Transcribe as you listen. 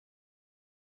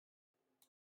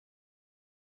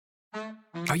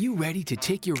Are you ready to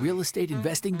take your real estate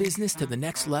investing business to the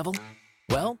next level?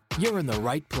 Well, you're in the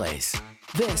right place.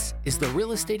 This is the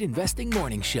Real Estate Investing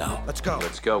Morning Show. Let's go.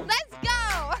 Let's go. Let's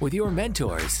go! With your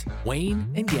mentors,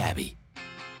 Wayne and Gabby.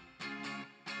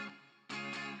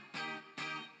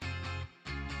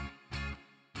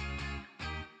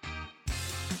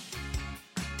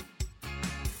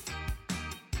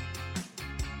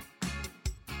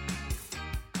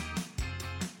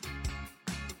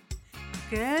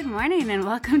 Good morning and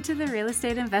welcome to the Real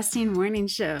Estate Investing Morning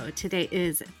Show. Today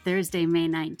is Thursday, May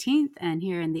 19th, and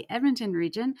here in the Edmonton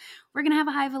region, we're going to have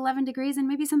a high of 11 degrees and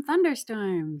maybe some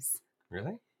thunderstorms.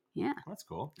 Really? Yeah. That's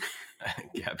cool.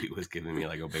 Gabby was giving me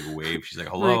like a big wave. She's like,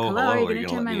 hello, hello. Are you going to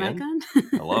turn my mic on?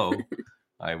 Hello.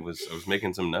 I was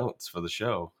making some notes for the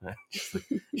show.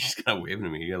 She's kind of waving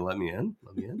at me. You got to let me in?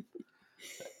 Let me in?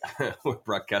 We're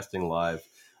broadcasting live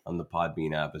on the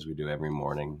Podbean app as we do every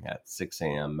morning at 6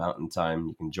 a.m. Mountain Time.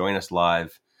 You can join us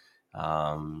live.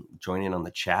 Join in on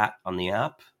the chat on the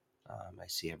app. I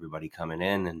see everybody coming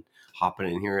in and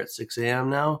hopping in here at 6 a.m.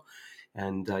 now.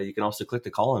 And you can also click the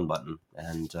call-in button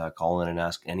and call in and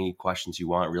ask any questions you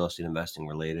want, real estate investing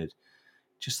related,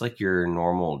 just like your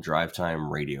normal drive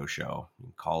time radio show. You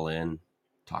can call in,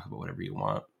 talk about whatever you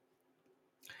want.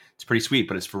 It's pretty sweet,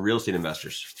 but it's for real estate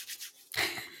investors.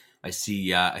 I see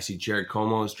Jared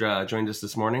Como has joined us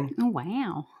this morning. Oh,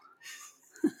 wow.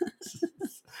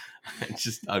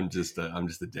 I'm just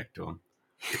a dick to him.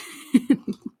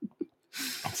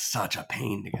 It's such a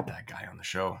pain to get that guy on the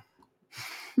show.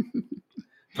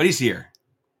 But he's here.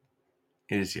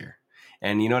 He is here.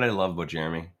 And you know what I love about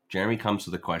Jeremy? Jeremy comes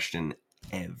with a question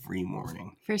every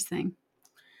morning. First thing.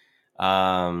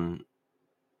 But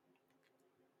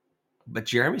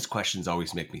Jeremy's questions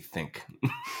always make me think.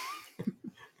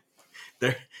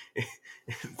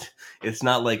 It's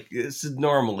not like it's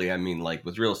normally. I mean, like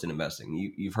with real estate investing,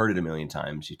 you've heard it a million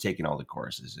times. You've taken all the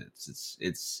courses.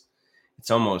 It's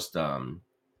almost.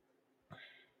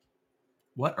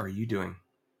 What are you doing?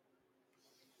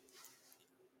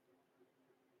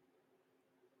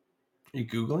 Are you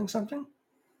Googling something?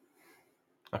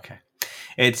 Okay,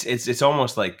 it's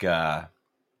almost like I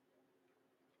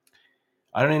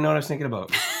don't even know what I was thinking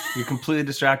about. You completely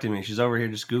distracted me. She's over here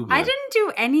just Googling. I didn't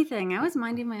do anything. I was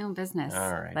minding my own business. All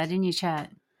right. Letting you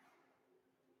chat.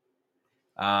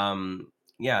 Yeah,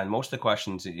 and most of the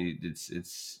questions,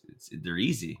 it's they're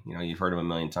easy. You know, you've heard them a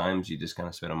million times. You just kind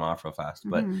of spit them off real fast.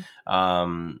 But, you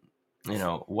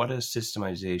know, what is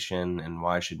systemization and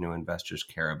why should new investors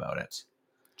care about it?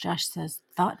 Josh says,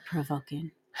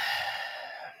 thought-provoking.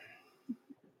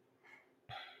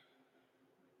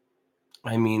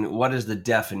 I mean, what is the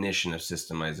definition of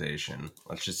systemization?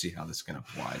 Let's just see how this can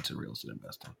apply to real estate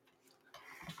investing.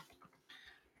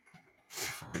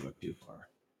 Before we look too far.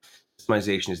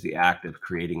 Systemization is the act of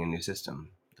creating a new system.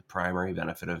 The primary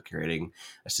benefit of creating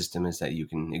a system is that you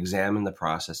can examine the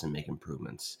process and make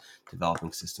improvements.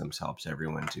 Developing systems helps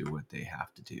everyone do what they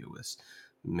have to do with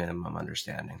minimum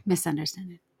understanding.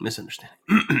 Misunderstanding.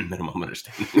 Minimum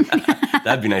understanding.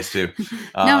 That'd be nice too.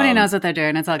 Nobody knows what they're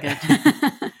doing. It's all good.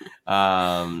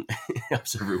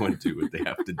 Helps everyone do what they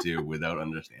have to do without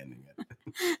understanding it.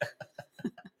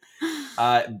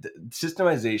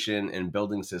 Systemization and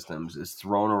building systems is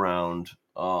thrown around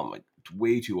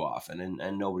way too often,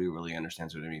 and nobody really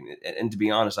understands what I mean. And to be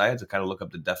honest, I had to kind of look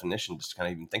up the definition just to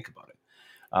kind of even think about it.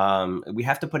 We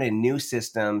have to put in new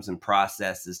systems and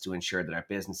processes to ensure that our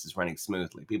business is running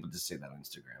smoothly. People just say that on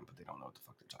Instagram, but they don't know what the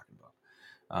fuck they're talking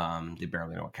about. They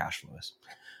barely know what cash flow is.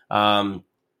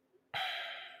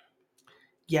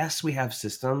 Yes, we have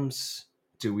systems.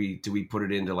 Do we put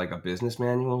it into like a business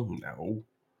manual? No.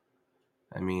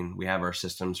 I mean, we have our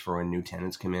systems for when new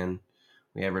tenants come in.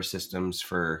 We have our systems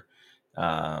for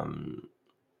when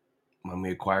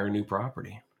we acquire a new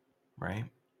property, right?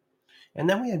 And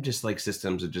then we have just like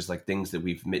systems of just like things that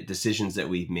we've made, decisions that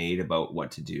we've made about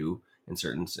what to do in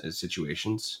certain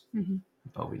situations,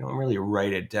 but we don't really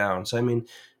write it down. So, I mean,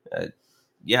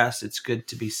 yes, it's good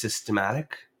to be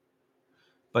systematic,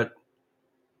 but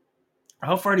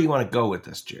how far do you want to go with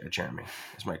this, Jeremy?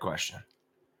 Is my question.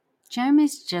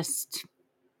 Jeremy's just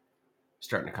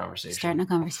starting a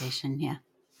conversation. Yeah.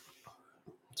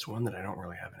 It's one that I don't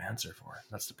really have an answer for.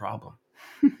 That's the problem.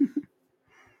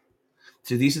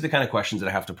 So these are the kind of questions that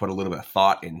I have to put a little bit of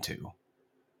thought into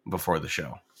before the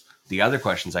show. The other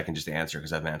questions I can just answer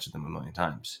because I've answered them a million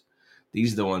times.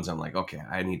 These are the ones I'm like, okay,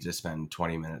 I need to spend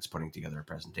 20 minutes putting together a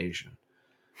presentation.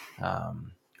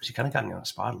 She kind of got me on the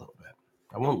spot a little bit.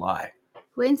 I won't lie.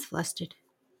 Wayne's flustered.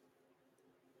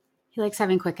 He likes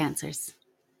having quick answers.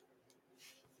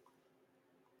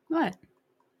 What?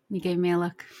 You gave me a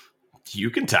look. You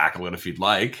can tackle it if you'd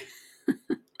like.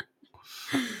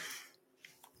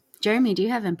 Jeremy, do you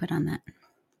have input on that?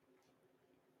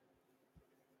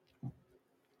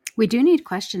 We do need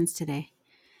questions today.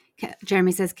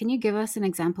 Jeremy says, can you give us an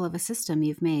example of a system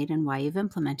you've made and why you've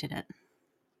implemented it?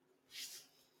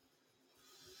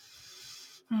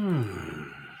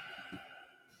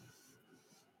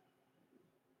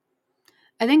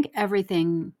 I think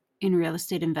everything in real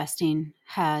estate investing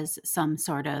has some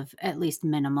sort of at least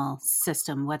minimal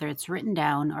system, whether it's written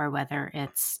down or whether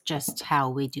it's just how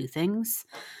we do things.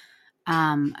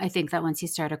 I think that once you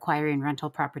start acquiring rental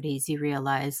properties, you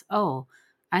realize, oh,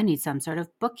 I need some sort of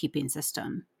bookkeeping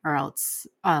system or else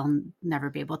I'll never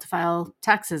be able to file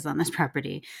taxes on this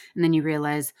property. And then you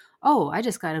realize, oh, I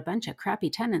just got a bunch of crappy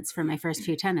tenants for my first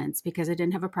few tenants because I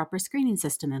didn't have a proper screening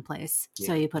system in place. Yeah.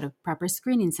 So you put a proper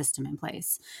screening system in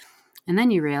place. And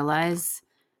then you realize,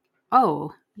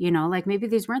 oh, like maybe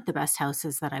these weren't the best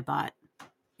houses that I bought.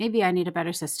 Maybe I need a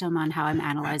better system on how I'm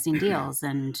analyzing deals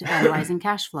and analyzing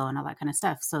cash flow and all that kind of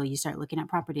stuff. So you start looking at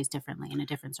properties differently in a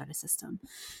different sort of system.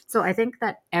 So I think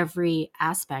that every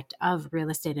aspect of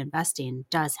real estate investing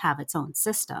does have its own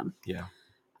system. Yeah.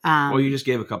 Well, you just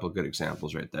gave a couple of good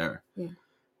examples right there. Yeah.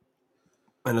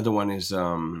 Another one is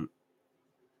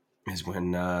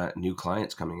when new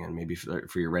clients coming in, maybe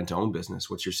for your rent-to-own business.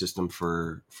 What's your system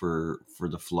for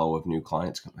the flow of new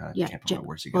clients? Yeah. Can't put my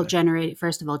words together. Well,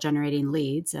 first of all, generating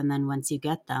leads, and then once you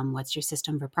get them, what's your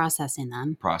system for processing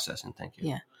them? Processing, thank you.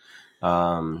 Yeah.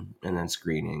 And then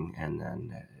screening, and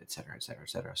then et cetera, et cetera, et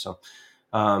cetera. So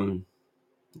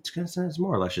it's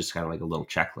more or less just kind of like a little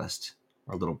checklist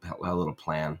or a little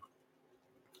plan.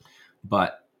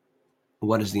 But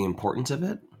what is the importance of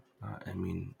it?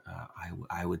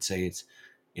 I would say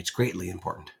it's greatly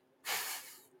important.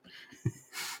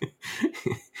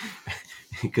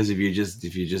 Because if you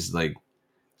just like,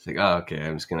 it's like, oh, okay,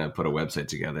 I'm just gonna put a website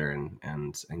together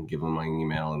and give them my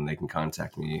email and they can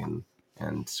contact me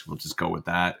and we'll just go with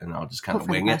that and I'll just kind of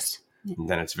wing it. Yeah. And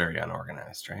then it's very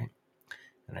unorganized, right?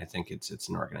 And I think it's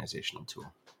an organizational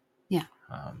tool. Yeah.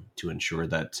 To ensure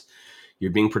that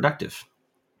you're being productive.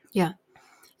 Yeah.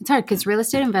 It's hard because real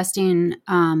estate investing,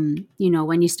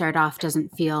 when you start off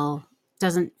doesn't feel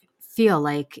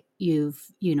like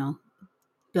you've,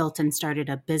 built and started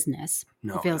a business.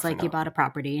 No, it feels like you bought a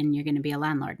property and you're going to be a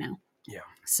landlord now. Yeah.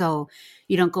 So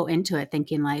you don't go into it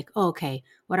thinking like, oh, okay,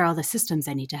 what are all the systems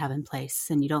I need to have in place?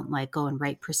 And you don't like go and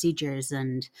write procedures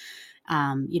and,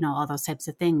 all those types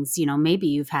of things. Maybe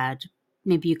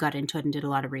you got into it and did a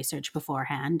lot of research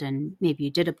beforehand, and maybe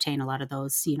you did obtain a lot of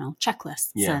those,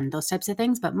 checklists and those types of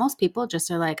things. But most people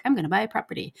just are like, I'm going to buy a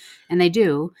property, and they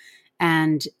do.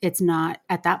 And it's not,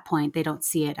 at that point, they don't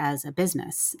see it as a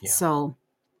business. Yeah. So,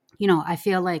 I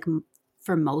feel like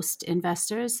for most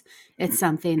investors, it's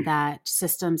something that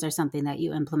systems are something that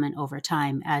you implement over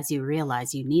time as you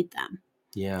realize you need them.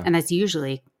 Yeah. And that's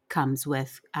usually comes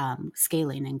with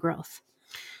scaling and growth.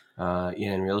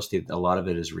 In real estate, a lot of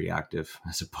it is reactive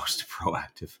as opposed to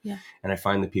proactive. Yeah. And I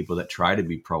find the people that try to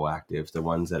be proactive, the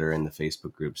ones that are in the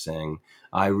Facebook group saying,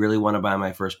 I really want to buy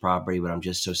my first property, but I'm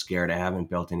just so scared. I haven't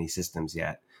built any systems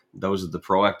yet. Those are the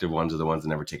proactive ones, are the ones that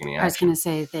never take any action. I was going to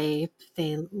say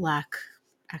they lack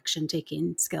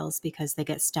action-taking skills because they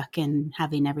get stuck in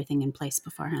having everything in place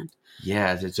beforehand.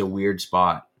 Yeah, it's a weird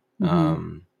spot.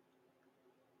 Mm-hmm.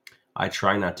 I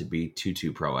try not to be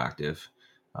too proactive.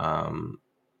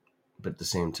 But at the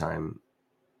same time,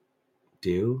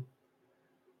 do.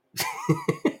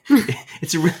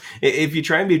 If you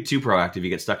try and be too proactive, you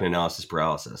get stuck in analysis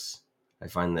paralysis. I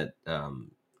find that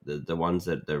the ones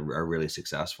that are really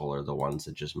successful are the ones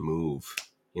that just move.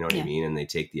 You know what I mean? And they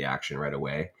take the action right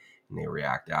away and they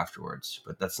react afterwards.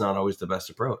 But that's not always the best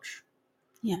approach.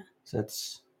 Yeah. So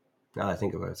now that I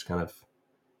think about it, it's kind of,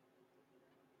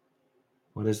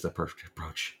 what is the perfect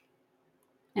approach?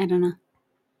 I don't know.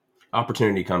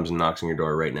 Opportunity comes and knocks on your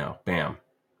door right now. Bam.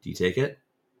 Do you take it?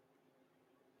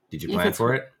 Did you plan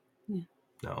for it? Yeah.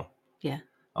 No. Yeah.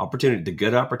 The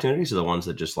good opportunities are the ones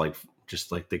that just like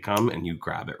they come and you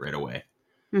grab it right away.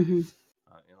 Mm-hmm.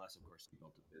 Unless, of course, you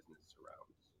built a business around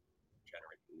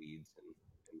generating leads and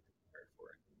prepare for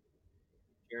it.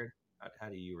 Jared, how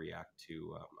do you react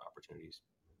to opportunities?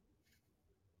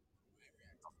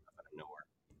 Out of nowhere.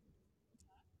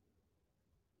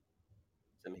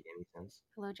 Does that make any sense?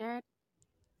 Hello, Jared?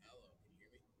 Hello, can you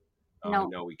hear me?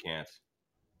 No, we can't.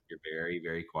 You're very,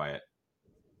 very quiet.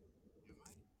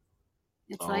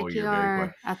 It's like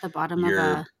you're at the bottom of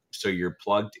a... So you're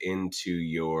plugged into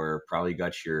probably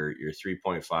got your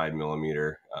 3.5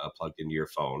 millimeter plugged into your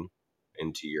phone,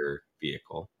 into your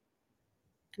vehicle.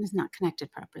 And it's not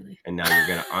connected properly. And now you're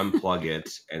going to unplug it,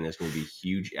 and there's going to be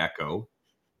huge echo.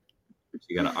 So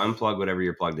you got to unplug whatever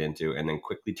you're plugged into, and then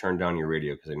quickly turn down your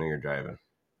radio because I know you're driving.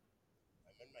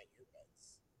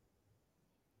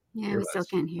 Yeah, we still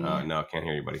can't hear you. No, I can't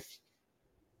hear you, buddy.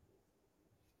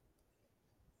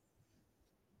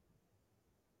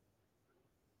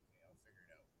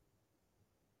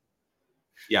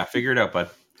 Yeah, figure it out, bud.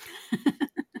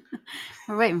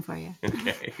 We're waiting for you.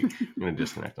 Okay, I'm gonna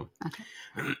disconnect them.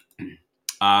 Okay.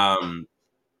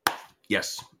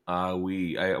 Yes, I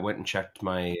went and checked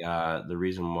my the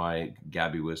reason why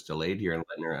Gabby was delayed here and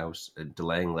I was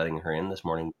delaying letting her in this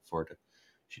morning before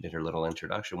she did her little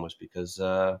introduction was because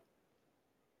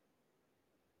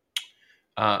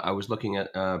I was looking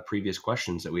at previous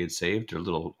questions that we had saved, a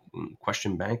little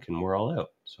question bank, and we're all out.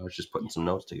 So I was just putting some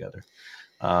notes together.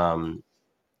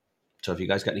 So if you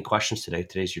guys got any questions today,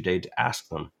 today's your day to ask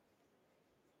them.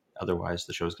 Otherwise,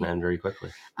 the show's going to end very quickly.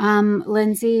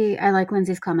 Lindsay, I like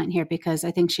Lindsay's comment here because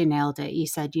I think she nailed it. You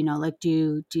said, like,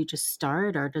 do you just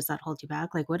start, or does that hold you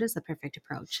back? Like, what is the perfect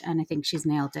approach? And I think she's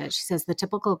nailed it. She says the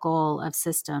typical goal of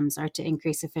systems are to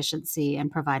increase efficiency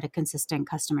and provide a consistent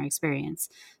customer experience.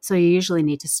 So you usually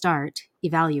need to start,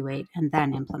 evaluate, and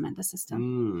then implement the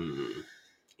system.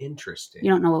 Interesting.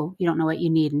 You don't know what you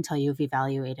need until you've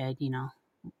evaluated,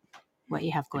 what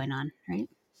you have going on, right?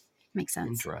 Makes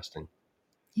sense. Interesting.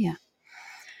 Yeah.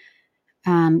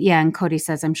 And Cody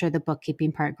says, I'm sure the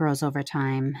bookkeeping part grows over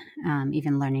time,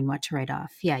 even learning what to write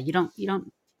off. Yeah, you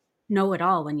don't know it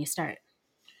all when you start.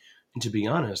 And to be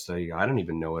honest, I don't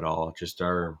even know it all. Just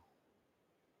our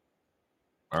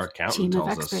accountant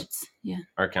tells us. Yeah.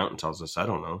 Our accountant tells us, I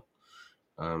don't know.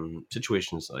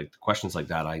 Situations like questions like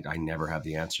that, I never have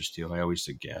the answers to. I always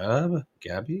say,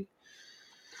 Gabby?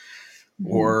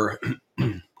 Mm-hmm. Or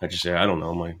I just say, I don't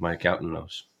know. My accountant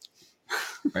knows.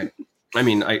 Right. I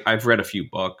mean, I've read a few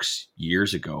books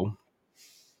years ago,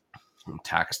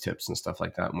 tax tips and stuff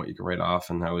like that, and what you can write off.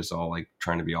 And I was all like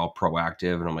trying to be all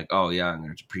proactive. And I'm like, oh yeah, I'm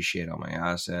going to depreciate all my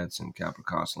assets and capital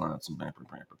cost allowance and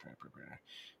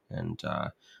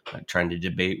trying to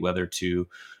debate whether to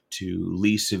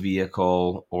lease a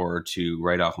vehicle or to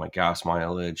write off my gas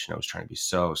mileage. And I was trying to be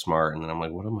so smart. And then I'm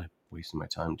like, what am I wasting my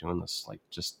time doing this? Like,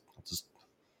 just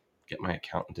get my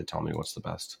accountant to tell me what's the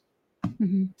best at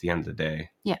the end of the day.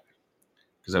 Yeah.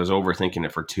 Because I was overthinking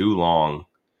it for too long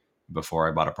before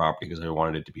I bought a property because I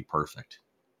wanted it to be perfect.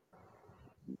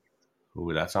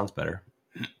 Ooh, that sounds better.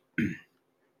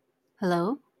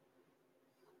 Hello?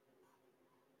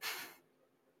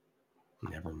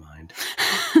 Never mind.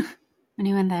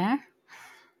 Anyone there?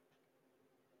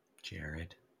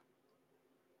 Jared.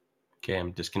 Okay,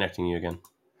 I'm disconnecting you again.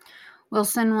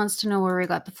 Wilson wants to know where we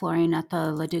got the flooring at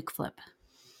the Leduc flip.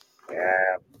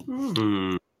 Yeah.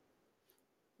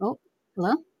 Oh,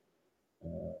 hello?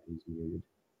 He's muted.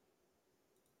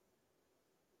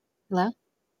 Hello?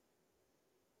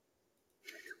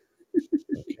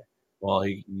 Okay. Well,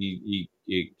 he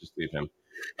just leave him.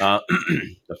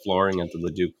 The flooring at the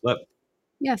Leduc flip.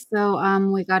 Yeah, so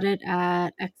we got it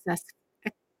at XS,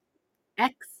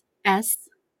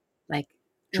 like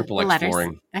Triple the X letters.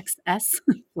 Flooring. XS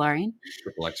flooring.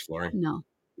 Triple X Flooring. No.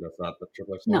 That's not the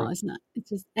Triple X Flooring? No, it's not. It's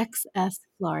just XS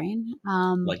flooring.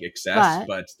 Like excess,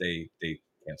 but they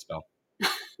can't spell.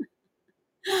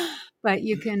 But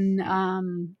you can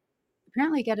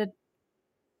apparently get it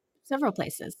several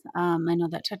places. I know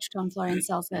that Touchstone Flooring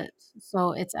sells it.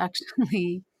 So it's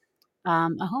actually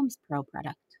a Homes Pro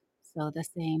product. So the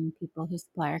same people who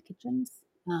supply our kitchens,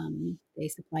 they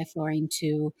supply flooring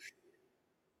to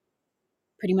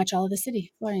pretty much all of the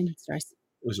city flooring stores.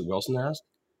 Was it Wilson asked?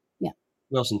 Yeah.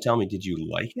 Wilson, tell me, did you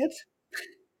like it?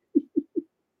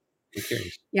 I'm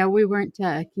curious. Yeah, we weren't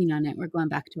keen on it. We're going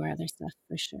back to our other stuff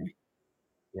for sure.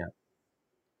 Yeah.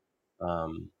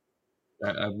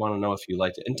 I want to know if you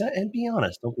liked it. And be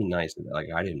honest. Don't be nice. Like,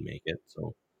 I didn't make it,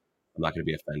 so I'm not going to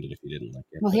be offended if you didn't like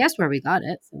it. Well, he asked where we got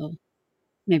it, so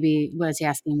maybe was he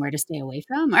asking where to stay away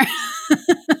from? Or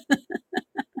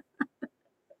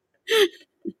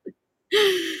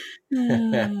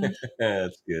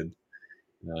That's good.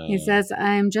 He says,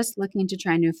 I'm just looking to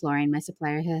try new flooring. My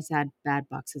supplier has had bad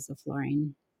boxes of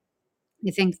flooring.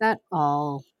 I think that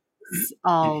all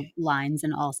lines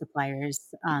and all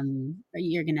suppliers,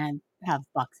 you're going to have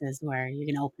boxes where you're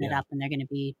going to open it up and they're going to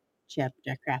be chipped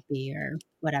or crappy or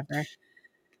whatever. I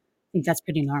think that's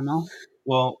pretty normal.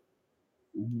 Well,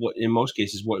 what in most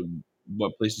cases, what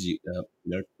places you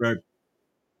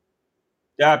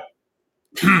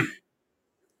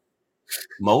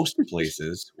most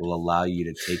places will allow you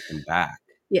to take them back.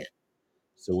 Yeah.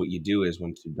 So what you do is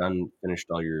once you're finished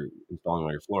installing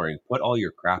all your flooring, put all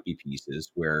your crappy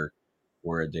pieces where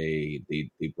where they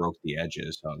broke the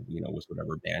edges on, with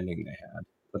whatever banding they had,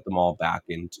 put them all back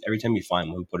in. Every time you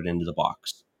find one, put it into the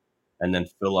box, and then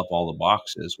fill up all the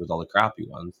boxes with all the crappy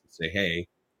ones and say, hey,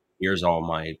 here's all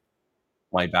my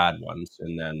bad ones.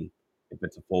 And then if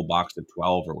it's a full box of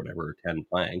 12 or whatever, or 10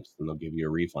 planks, then they'll give you a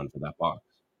refund for that box.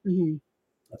 Mm-hmm.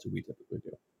 That's what we typically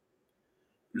do.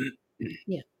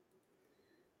 Yeah.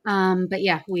 But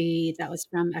yeah, that was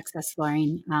from Excess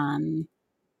Flooring.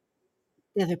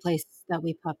 The other place that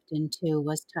we popped into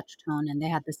was Touchtone, and they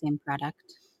had the same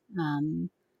product.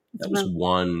 That was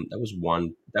one.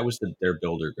 That was their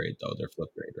builder grade though, their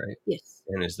flip grade, right? Yes.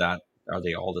 And are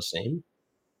they all the same?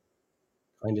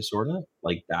 Kind of, sort of,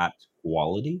 like that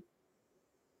quality?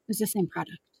 It was the same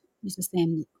product. It was the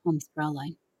same home sprawl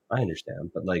line. I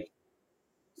understand, but like,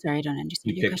 sorry, I don't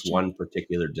understand you your picked question. one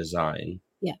particular design.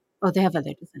 Yeah. Oh, they have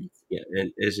other designs. Yeah,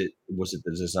 and was it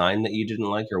the design that you didn't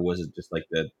like, or was it just like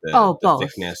the both.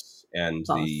 thickness and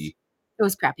both. It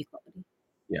was crappy quality.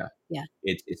 Yeah. Yeah.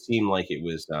 It seemed like it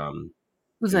was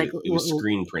it was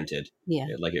screen printed. Yeah.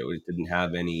 Like it didn't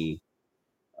have any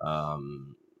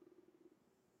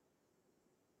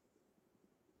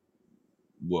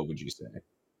what would you say?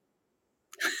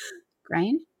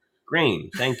 Grain.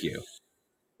 Thank you.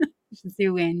 You should see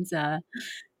Wayne's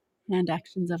hand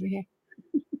actions over here.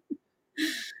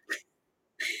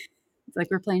 It's like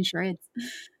we're playing charades.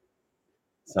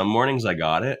 Some mornings I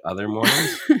got it. Other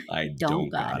mornings I don't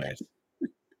got it.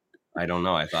 I don't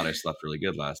know. I thought I slept really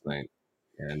good last night.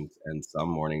 And some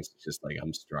mornings it's just like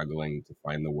I'm struggling to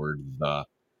find the word the.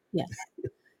 Yes.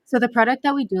 So the product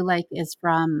that we do like is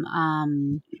from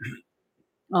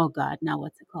oh God, now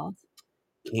what's it called?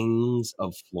 Kings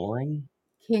of Flooring?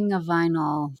 King of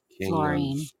Vinyl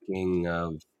Flooring. King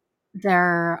of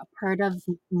They're part of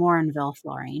Morinville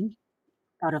Flooring,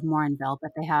 out of Morinville,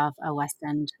 but they have a West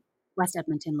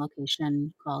Edmonton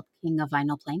location called King of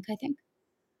Vinyl Plank, I think.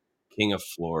 King of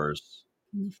Floors.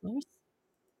 King of Floors?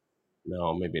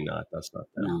 No, maybe not. That's not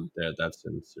them. No. That's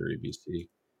in Surrey, BC.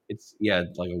 It's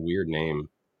like a weird name.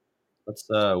 What's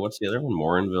the other one?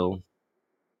 Morinville.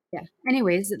 Yeah.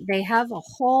 Anyways, they have a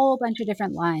whole bunch of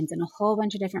different lines and a whole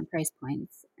bunch of different price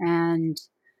points. And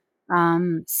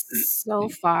so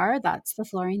far, that's the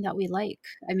flooring that we like.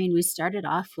 I mean, we started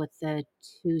off with the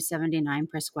 $279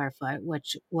 per square foot,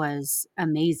 which was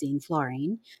amazing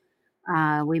flooring.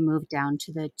 We moved down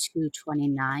to the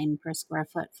 $229 per square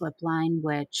foot flip line,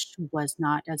 which was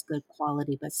not as good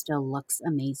quality, but still looks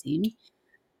amazing.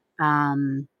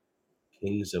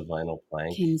 Kings of Vinyl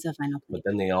Plank. Kings of Vinyl Plank. But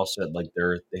then they also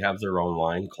they have their own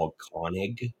line called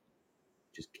Konig,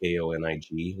 which is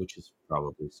Konig, which is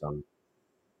probably some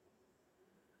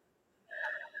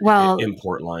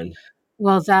import line.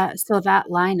 Well, that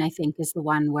line I think is the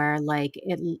one where like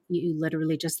you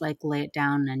literally just like lay it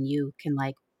down and you can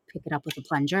like pick it up with a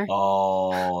plunger.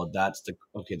 Oh, that's the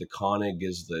Konig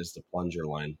is the plunger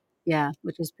line. Yeah,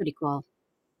 which is pretty cool.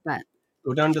 But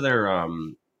go down to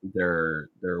their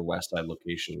West Side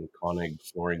location, Konig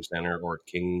Flooring Center or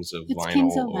Kings of Vinyl.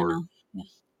 Kings of Vinyl. Yeah.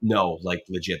 No, like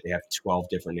legit, they have 12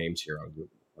 different names here on Google.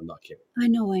 I'm not kidding. I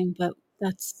know, Wayne, but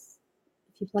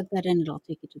if you plug that in, it'll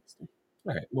take you to the store.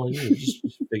 All right. Well, you just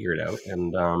figure it out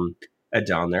and head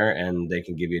down there, and they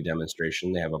can give you a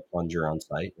demonstration. They have a plunger on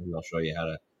site, and they'll show you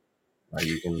how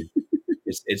you can.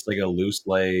 it's like a loose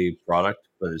lay product,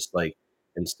 but it's like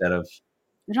instead of.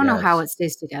 I don't know how it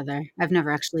stays together. I've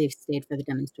never actually stayed for the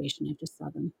demonstration. I just saw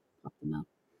them pop them out.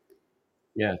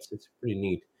 Yeah, it's pretty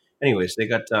neat. Anyways, they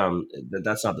got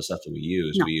that's not the stuff that we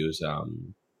use. No. We use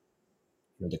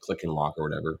the click and lock or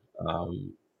whatever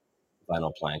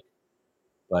vinyl plank,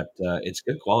 but it's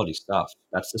good quality stuff.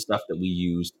 That's the stuff that we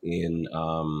used in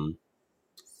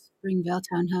Springvale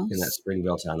Townhouse. In that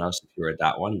Springvale Townhouse, if you were at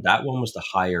that one was the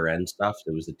higher end stuff.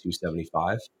 There was the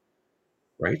 275,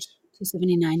 right?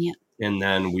 279, yeah. And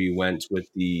then we went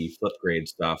with the flip grade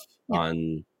stuff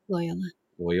on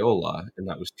Loyola, and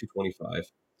that was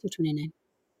 225. 229.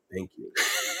 Thank you.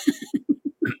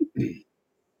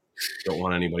 Don't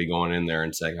want anybody going in there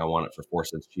and saying I want it for 4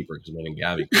 cents cheaper because Wayne and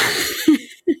Gabby.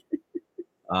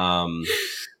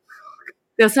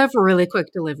 They also have a really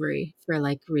quick delivery for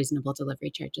like reasonable delivery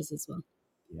charges as well.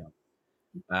 Yeah.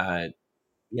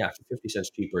 For 50 cents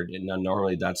cheaper. And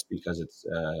normally that's because it's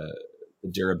the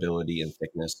durability and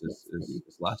thickness is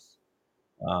less.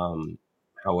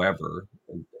 However,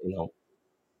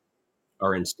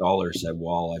 our installer said,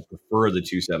 well, I prefer the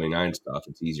 279 stuff.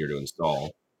 It's easier to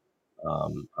install.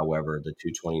 However, the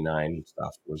 229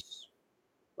 stuff was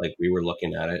like, we were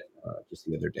looking at it just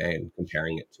the other day and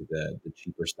comparing it to the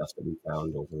cheaper stuff that we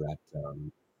found over at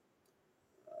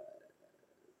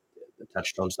the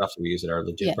Touchtone stuff that we use at our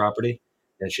legit property.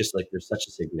 And it's just like there's such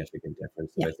a significant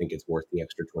difference that Yeah. I think it's worth the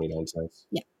extra 29 cents.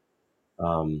 Yeah.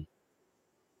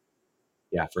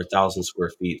 Yeah, for 1,000 square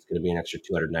feet, it's going to be an extra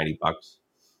 $290.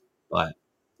 But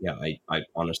yeah, I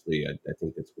honestly, I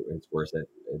think it's worth it.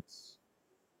 It's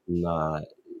not.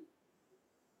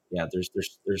 Yeah, there's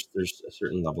a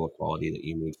certain level of quality that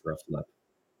you need for a flip,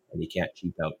 and you can't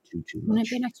cheap out too Wouldn't it much.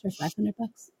 be an extra $500? An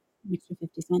extra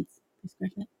 50 cents per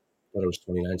square foot? But it was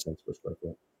 29 cents per square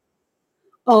foot.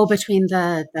 Oh, between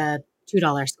the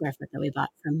 $2 square foot that we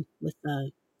bought from with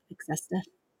the excess stuff.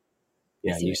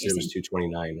 Yeah, and you What said you're it was saying.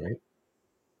 $229, right?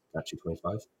 Not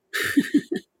 $225.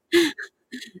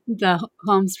 The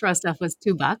Homes Pro stuff was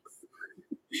 $2.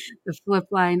 The flip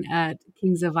line at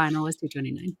Kings of Vinyl was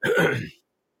 $229.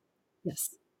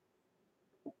 Yes.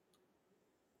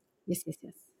 Yes, yes,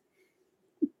 yes.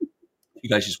 If you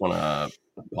guys just want to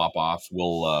pop off,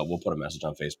 we'll put a message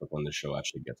on Facebook when the show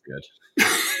actually gets good.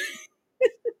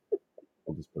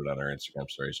 We'll just put it on our Instagram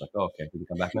story. It's like, oh, okay, we can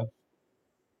come back now.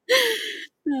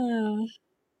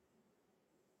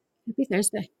 Happy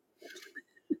Thursday.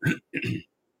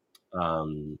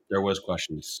 There was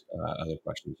questions, other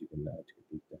questions you can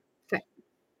take there. Okay.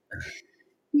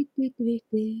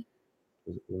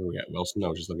 Where are we at? Wilson? I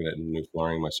was just looking at new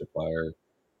flooring. My supplier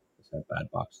has had bad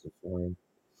boxes of flooring.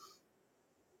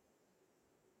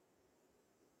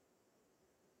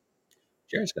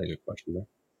 Jared's got a good question there.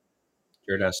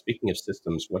 Jared asks, speaking of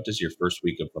systems, what does your first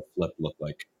week of a flip look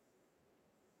like?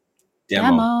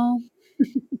 Demo.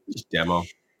 Just demo.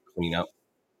 Clean up.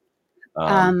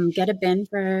 Get a bin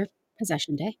for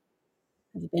possession day.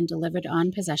 Have a bin delivered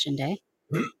on possession day.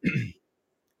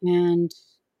 And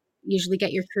usually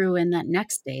get your crew in that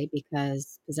next day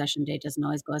because possession day doesn't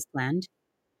always go as planned.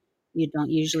 You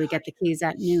don't usually get the keys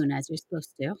at noon as you're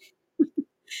supposed to.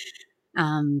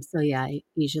 So yeah, I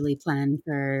usually plan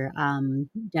for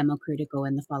demo crew to go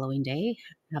in the following day,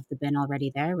 have the bin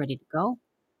already there, ready to go.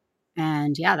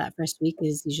 And yeah, that first week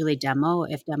is usually demo.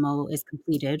 If demo is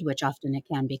completed, which often it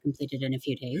can be completed in a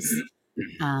few days,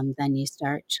 then you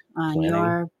start on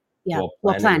Planning.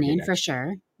 planning would be for next.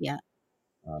 sure. Yeah.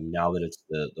 Now that it's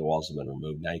the walls have been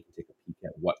removed, now you can take a peek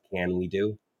at what can we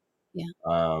do. Yeah.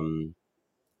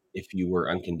 If you were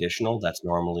unconditional, that's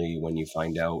normally when you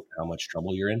find out how much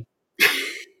trouble you're in.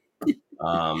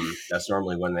 That's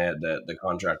normally when the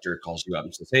contractor calls you up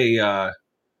and says, hey,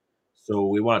 so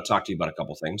we want to talk to you about a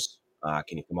couple things.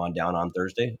 Can you come on down on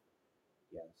Thursday?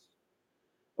 Yes.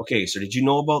 Okay, so did you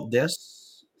know about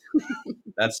this?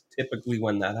 That's typically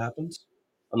when that happens.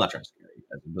 I'm not trying to scare you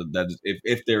guys, but that is,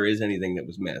 if there is anything that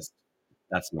was missed,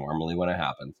 that's normally when it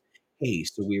happens. Hey,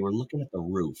 so we were looking at the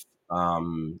roof.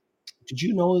 Did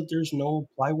you know that there's no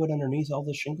plywood underneath all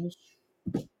the shingles?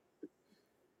 That's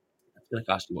going to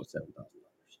cost you about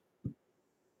 $7,000.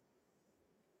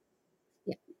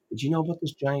 Yeah. Did you know about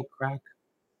this giant crack?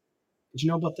 Did you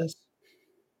know about this?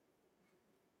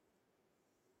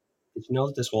 Did you know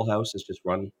that this whole house is just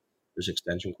run? There's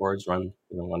extension cords run,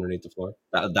 underneath the floor.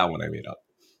 That one I made up.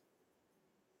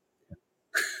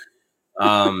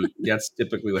 That's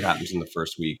typically what happens in the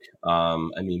first week.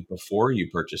 Before you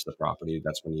purchase the property,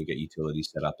 that's when you get utilities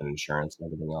set up and insurance and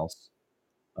everything else.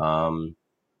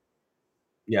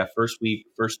 First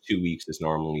 2 weeks is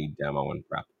normally demo and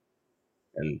prep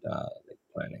and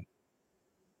planning.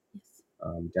 Yes.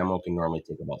 Demo can normally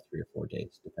take about 3 or 4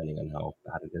 days, depending on how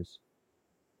bad it is.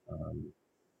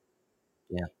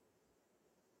 Yeah.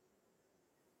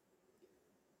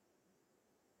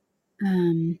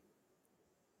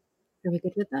 Are we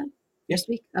good with that? Yeah. First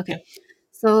week? Okay. Yeah.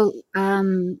 So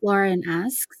Lauren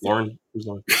asks. Lauren? Who's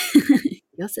Lauren?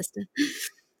 Your sister.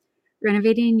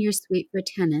 Renovating your suite for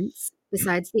tenants.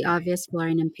 Besides the obvious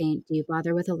flooring and paint, do you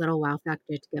bother with a little wow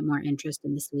factor to get more interest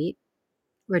in the suite?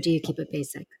 Or do you keep it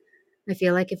basic? I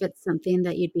feel like if it's something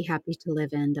that you'd be happy to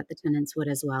live in, that the tenants would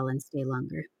as well and stay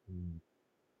longer.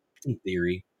 In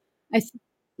theory.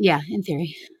 Yeah, in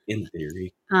theory. In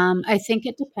theory. I think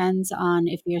it depends on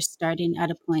if you're starting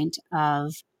at a point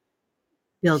of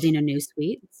building a new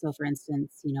suite. So, for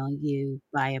instance, you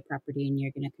buy a property and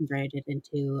you're going to convert it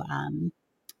into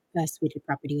a suited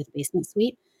property with a basement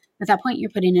suite. At that point, you're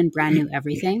putting in brand new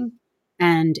everything,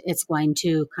 and it's going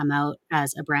to come out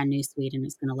as a brand new suite, and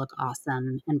it's going to look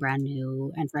awesome and brand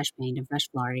new and fresh paint and fresh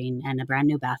flooring and a brand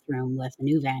new bathroom with a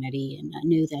new vanity and a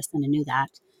new this and a new that.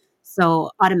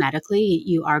 So automatically,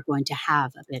 you are going to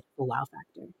have a bit of a wow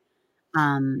factor.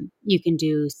 You can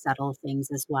do subtle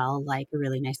things as well, like a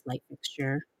really nice light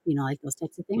fixture, like those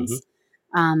types of things.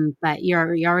 But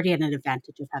you're already at an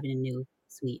advantage of having a new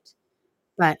suite.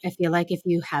 But I feel like if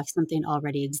you have something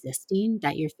already existing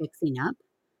that you're fixing up,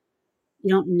 you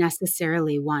don't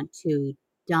necessarily want to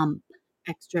dump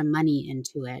extra money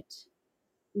into it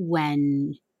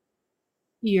when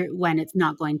it's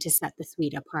not going to set the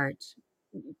suite apart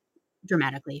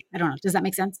dramatically. I don't know. Does that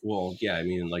make sense? Well, yeah, I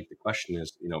mean, like the question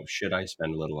is, should I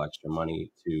spend a little extra money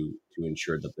to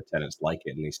ensure that the tenants like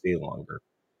it and they stay longer?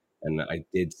 And I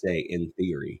did say in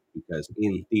theory, because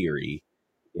in theory,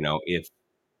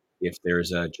 if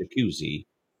there's a jacuzzi,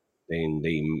 then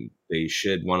they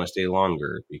should want to stay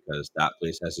longer because that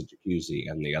place has a jacuzzi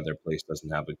and the other place doesn't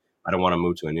have it. I don't want to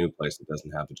move to a new place that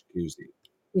doesn't have a jacuzzi.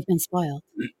 We've been spoiled.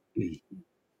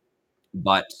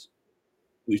 But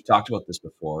we've talked about this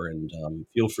before, and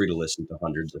feel free to listen to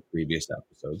hundreds of previous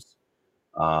episodes.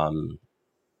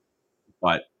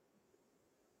 But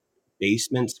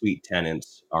basement suite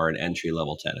tenants are an entry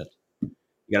level tenant. You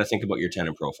got to think about your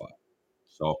tenant profile.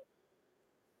 So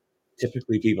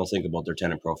typically people think about their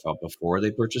tenant profile before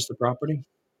they purchase the property.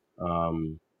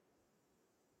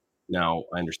 Now,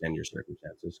 I understand your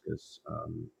circumstances because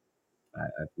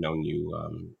I've known you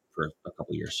for a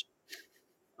couple of years.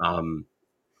 Um,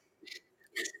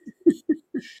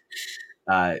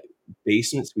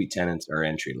 Basement suite tenants are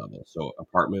entry level. So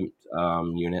apartment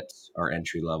units are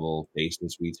entry level.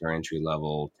 Basement suites are entry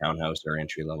level. Townhouse are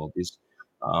entry level. These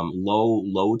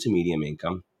low to medium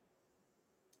income.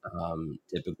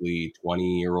 Typically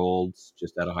 20-year-olds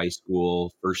just out of high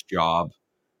school, first job,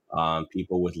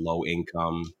 people with low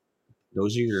income.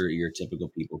 Those are your typical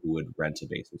people who would rent a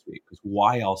basement suite. Because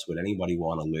why else would anybody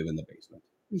want to live in the basement?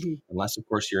 Mm-hmm. Unless, of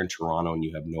course, you're in Toronto and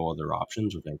you have no other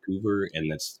options, or Vancouver, and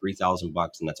that's $3,000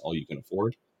 and that's all you can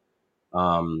afford.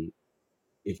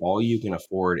 If all you can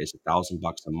afford is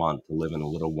 $1,000 a month to live in a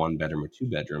little 1-bedroom or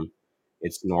 2-bedroom,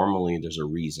 it's normally there's a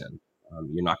reason.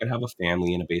 You're not going to have a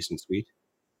family in a basement suite,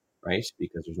 right?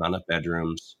 Because there's not enough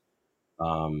bedrooms.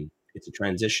 It's a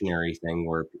transitionary thing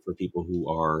where for people who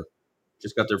are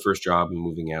just got their first job and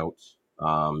moving out,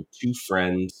 two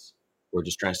friends who are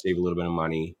just trying to save a little bit of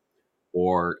money,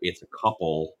 or it's a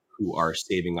couple who are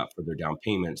saving up for their down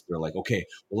payments. They're like, okay,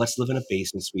 well, let's live in a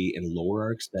basement suite and lower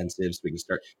our expenses. So we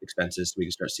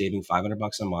can start saving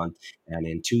 $500 a month, and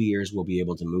in 2 years we'll be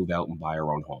able to move out and buy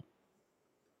our own home.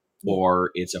 Yeah.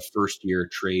 Or it's a first year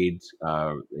trade,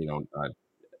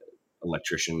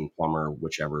 electrician, plumber,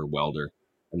 whichever, welder,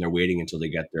 and they're waiting until they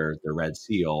get their red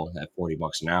seal at $40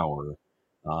 an hour.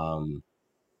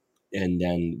 And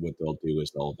then what they'll do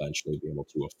is they'll eventually be able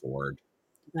to afford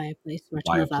Buy a place or to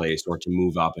buy a move up. place or to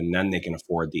move up, and then they can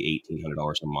afford the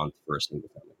 $1,800 a month for a single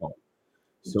family home.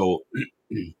 So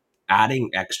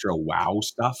adding extra wow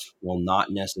stuff will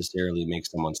not necessarily make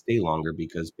someone stay longer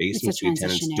because basement suite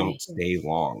tenants don't stay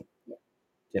long.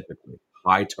 Typically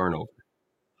high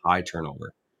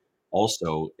turnover.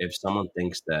 Also, if someone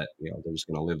thinks that they're just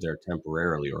going to live there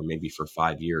temporarily or maybe for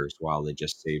 5 years while they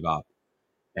just save up,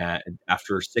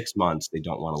 after 6 months they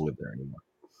don't want to live there anymore.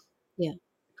 Yeah.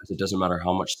 Because it doesn't matter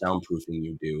how much soundproofing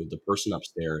you do, the person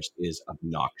upstairs is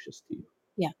obnoxious to you.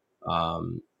 Yeah.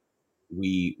 When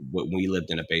we lived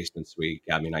in a basement suite,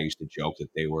 Gabby and I used to joke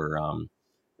that they were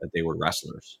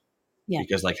wrestlers. Yeah.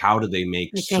 Because like, how do they make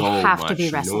like so they have much to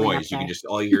be noise? You can just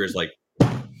all you hear is like,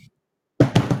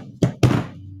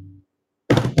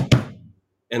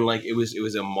 and like it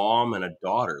was a mom and a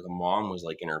daughter. The mom was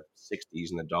like in her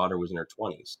 60s and the daughter was in her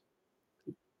 20s.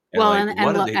 And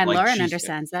Lauren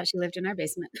understands that. She lived in our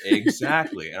basement.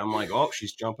 Exactly. And I'm like, oh,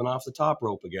 she's jumping off the top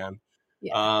rope again.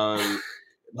 Yeah.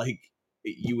 Like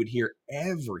you would hear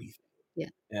everything. Yeah.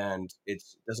 And it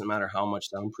doesn't matter how much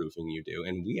soundproofing you do.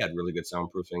 And we had really good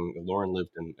soundproofing. Lauren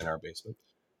lived in our basement.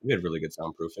 We had really good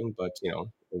soundproofing, but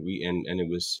it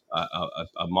was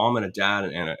a mom and a dad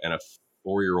and a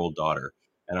 4-year-old daughter.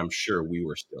 And I'm sure we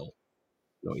were still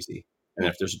noisy. And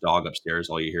if there's a dog upstairs,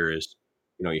 all you hear is,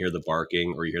 you hear the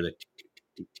barking or you hear the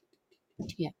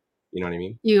yeah. You know what I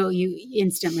mean? You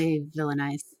instantly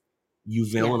villainize. You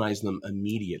villainize them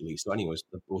immediately. So anyways,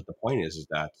 what the point is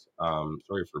that,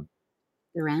 sorry for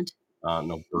the rant.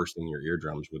 No, bursting your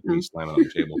eardrums with me slamming on the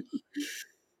table.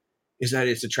 Is that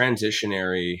it's a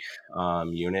transitionary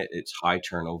unit. It's high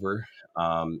turnover.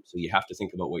 So you have to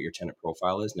think about what your tenant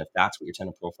profile is. And if that's what your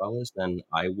tenant profile is, then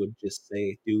I would just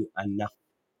say do enough.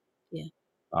 Yeah.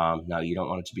 Now, you don't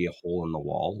want it to be a hole in the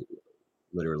wall,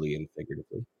 literally and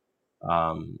figuratively.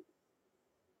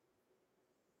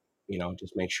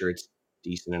 Just make sure it's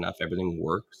decent enough. Everything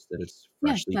works, that it's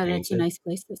freshly painted. It's a nice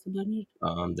place that's abundant.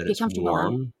 That it's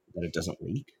warm, that it doesn't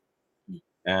leak.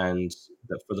 And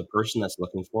for the person that's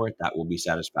looking for it, that will be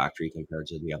satisfactory compared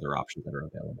to the other options that are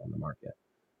available on the market.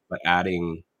 But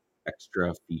adding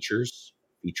extra features,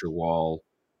 feature wall,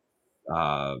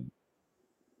 a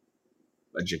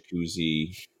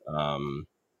jacuzzi,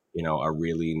 a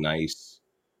really nice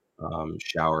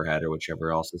shower head or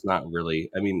whichever else. It's not really,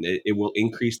 I mean, it will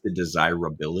increase the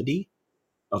desirability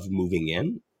of moving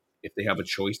in. If they have a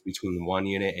choice between one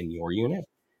unit and your unit,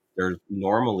 they're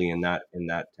normally in that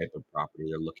type of property,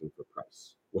 they're looking for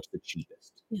price. What's the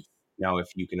cheapest? Yes. Now, if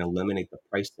you can eliminate the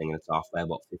price thing and it's off by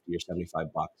about 50 or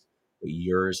 75 bucks, but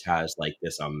yours has like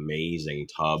this amazing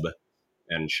tub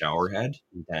and shower head,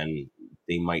 then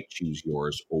they might choose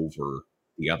yours over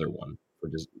the other one for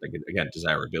like, again,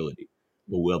 desirability.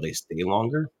 But will they stay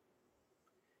longer?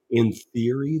 In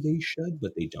theory, they should,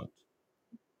 but they don't.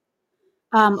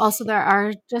 Also, there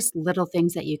are just little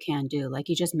things that you can do. Like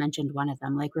you just mentioned one of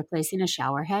them, like replacing a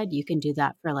shower head. You can do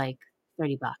that for like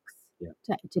 $30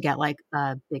 Yeah. to get like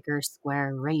a bigger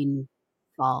square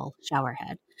rainfall shower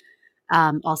head.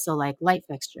 Also, like light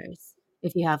fixtures.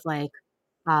 If you have like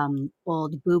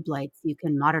old boob lights, you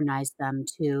can modernize them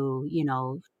to,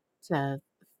 to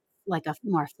like a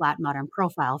more flat modern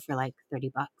profile for like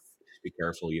 $30. Just be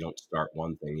careful you don't start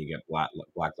one thing. You get black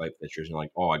light fixtures, and you're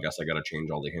like, oh, I guess I got to change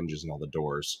all the hinges and all the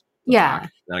doors to Yeah.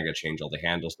 black. Then I got to change all the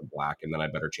handles to black, and then I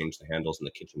better change the handles in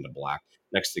the kitchen to black.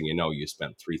 Next thing you know, you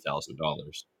spent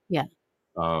 $3,000. Yeah.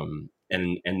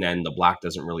 And then the black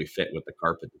doesn't really fit with the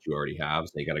carpet that you already have,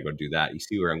 so you got to go do that. You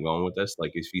see where I'm going with this?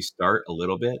 Like if you start a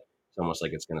little bit, it's almost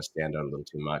like it's going to stand out a little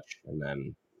too much, and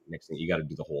then next thing you got to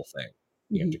do the whole thing.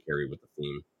 You have to carry with the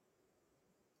theme.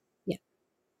 Yeah.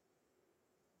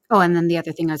 Oh, and then the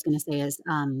other thing I was going to say is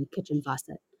kitchen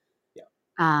faucet. Yeah,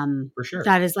 for sure.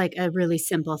 That is like a really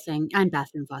simple thing, and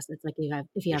bathroom faucets. Like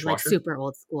if you have like super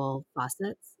old school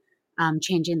faucets,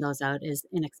 changing those out is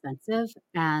inexpensive,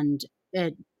 and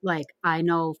it like I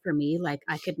know for me, like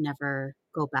I could never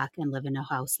go back and live in a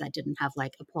house that didn't have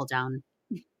like a pull down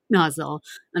nozzle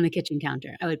on the kitchen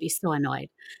counter. I would be so annoyed.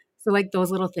 So like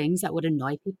those little things that would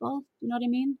annoy people, you know what I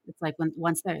mean? It's like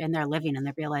once they're in there living and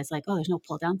they realize like, oh, there's no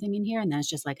pull down thing in here, and then it's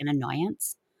just like an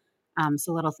annoyance.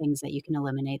 So little things that you can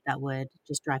eliminate that would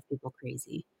just drive people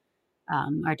crazy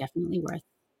are definitely worth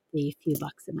the few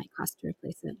bucks it might cost to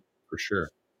replace it. For sure.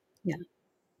 Yeah.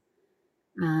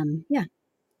 Yeah.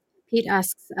 Pete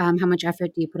asks, how much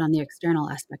effort do you put on the external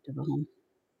aspect of a home?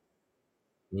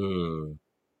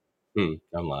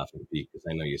 I'm laughing, Pete, because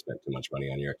I know you spent too much money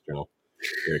on your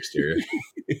exterior.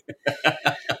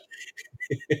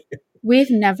 We've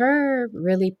never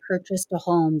really purchased a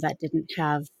home that didn't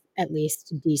have at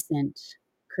least decent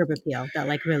curb appeal that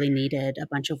like really needed a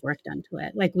bunch of work done to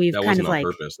it. Like we've that kind wasn't of on like,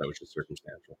 purpose. That was just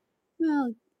circumstantial.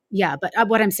 well, yeah, but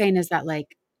what I'm saying is that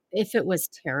like if it was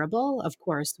terrible, of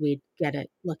course we'd get it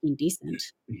looking decent.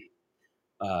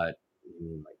 Like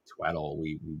twaddle,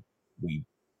 we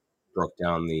broke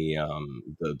down the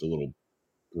little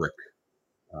brick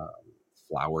um,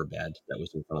 flower bed that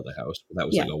was in front of the house. That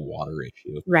was like a water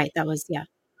issue, right? That was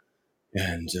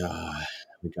and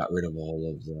we got rid of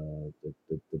all of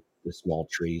the small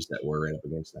trees that were right up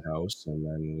against the house, and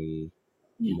then we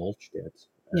mulched it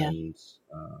and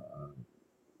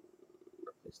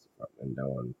replaced the front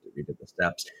window and redid the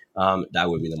steps. That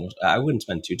would be the most. I wouldn't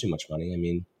spend too much money. I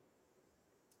mean,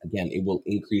 again, it will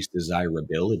increase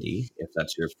desirability if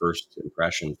that's your first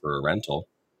impression for a rental.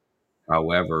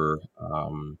 However,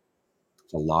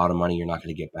 it's a lot of money you're not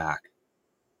going to get back.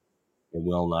 It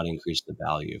will not increase the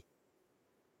value.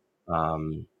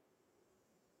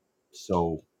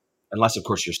 So, unless of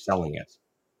course you're selling it.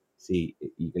 See,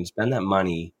 you can spend that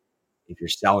money if you're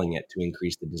selling it to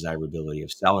increase the desirability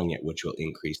of selling it, which will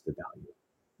increase the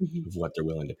value of what they're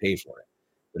willing to pay for it.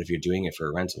 But if you're doing it for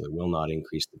a rental, it will not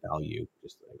increase the value.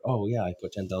 Just like, oh yeah, I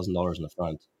put $10,000 in the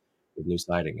front with new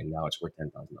siding, and now it's worth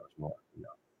 $10,000 more. No,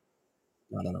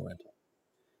 not on a rental.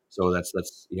 So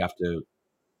that's you have to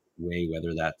weigh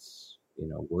whether that's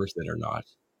worth it or not.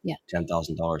 Yeah. $10,000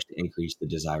 to increase the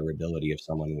desirability of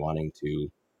someone wanting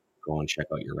to go and check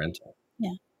out your rental.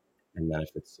 Yeah. And then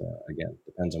if it's again,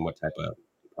 depends on what type of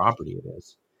property it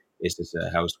is. Is this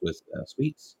a house with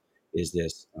suites? Is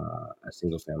this a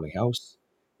single family house?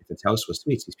 If it's house with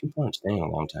suites, these people aren't staying a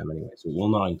long time anyway, so it will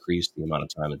not increase the amount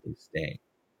of time that they stay.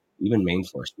 Even main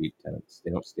floor suite tenants,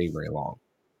 they don't stay very long.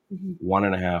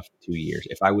 1.5, 2 years.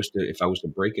 If I was to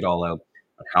break it all out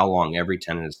on how long every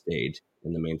tenant has stayed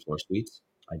in the main floor suites,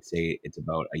 I'd say it's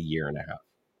about a year and a half.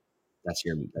 That's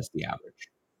the average.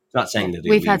 It's not saying that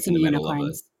we've had some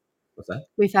unicorns. What's that?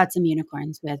 We've had some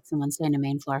unicorns. We had someone stay in a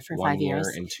main floor for 5 years.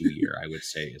 1 year and 2 year, I would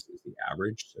say, is the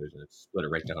average. So split it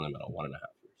right down the middle, 1.5 years.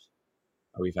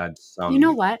 We've had some. You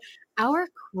know what? Our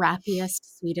crappiest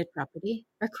suited property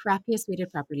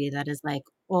that is like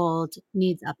old,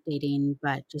 needs updating,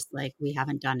 but just like we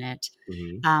haven't done it.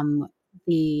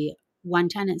 The one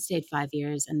tenant stayed 5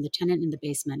 years, and the tenant in the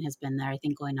basement has been there, I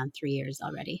think, going on 3 years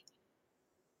already.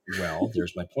 Well,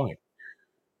 there's my point.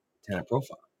 Tenant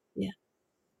profile. Yeah.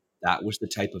 That was the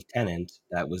type of tenant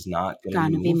that was not going to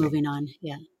Gonna be moving, moving on.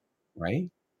 Yeah. right?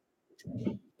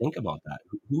 Think about that.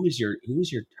 Who is your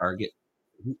target?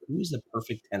 Who is the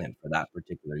perfect tenant for that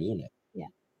particular unit? Yeah.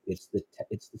 It's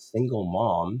the single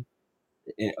mom.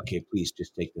 And, okay, please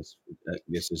just take this.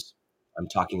 This is, I'm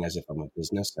talking as if I'm a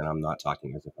business, and I'm not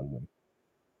talking as if I'm winning.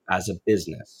 As a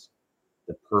business,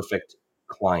 the perfect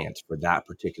client for that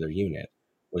particular unit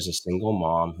was a single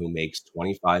mom who makes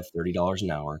 $25, $30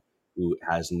 an hour, who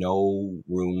has no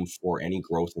room for any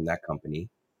growth in that company,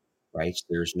 right? So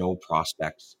there's no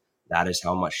prospects. That is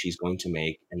how much she's going to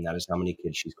make, and that is how many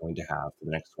kids she's going to have for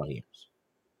the next 20 years.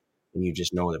 And you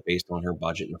just know that based on her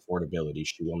budget and affordability,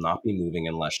 she will not be moving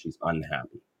unless she's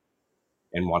unhappy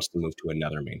and wants to move to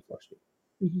another main floor suite.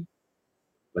 Mm-hmm.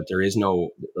 But there is no,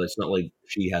 it's not like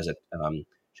she has she's going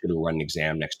to run an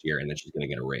exam next year and then she's going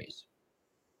to get a raise.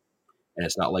 And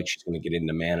it's not like she's going to get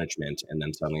into management and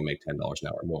then suddenly make $10 an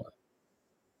hour more.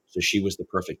 So she was the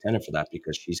perfect tenant for that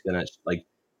because she's going to, like,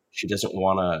 she doesn't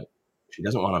want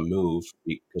to move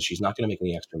because she's not going to make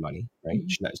any extra money, right?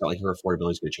 Mm-hmm. It's not like her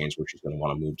affordability is going to change where she's going to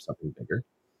want to move to something bigger.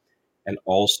 And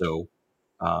also,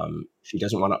 she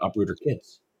doesn't want to uproot her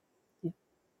kids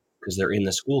because they're in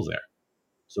the school there.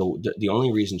 So the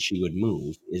only reason she would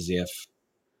move is if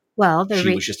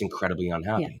she was just incredibly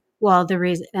unhappy. Yeah. Well, the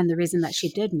reason that she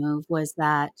did move was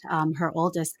that her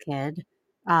oldest kid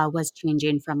was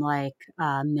changing from like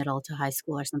middle to high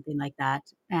school or something like that,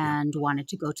 and wanted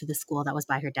to go to the school that was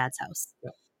by her dad's house.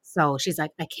 Yeah. So she's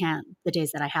like, I can't. The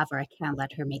days that I have her, I can't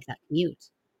let her make that commute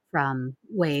from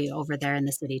way over there in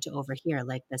the city to over here.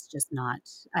 Like that's just not.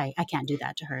 I can't do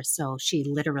that to her. So she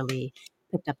literally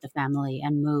picked up the family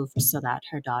and moved so that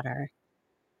her daughter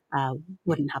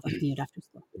wouldn't have a commute after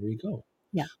school. There you go.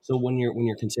 Yeah. So when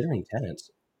you're considering tenants,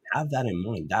 have that in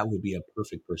mind. That would be a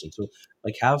perfect person. So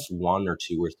like have one or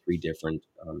two or three different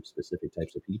specific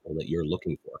types of people that you're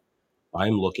looking for.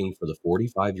 I'm looking for the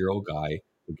 45-year-old guy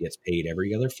who gets paid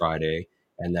every other Friday,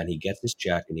 and then he gets his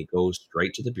check and he goes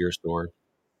straight to the beer store.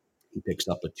 He picks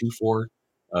up a 2-4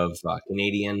 of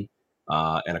Canadian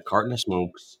and a carton of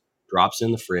smokes, drops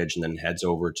in the fridge, and then heads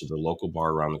over to the local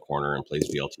bar around the corner and plays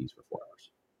VLTs for 4 hours.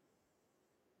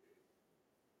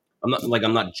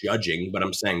 I'm not judging, but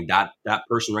I'm saying that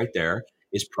person right there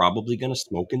is probably going to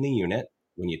smoke in the unit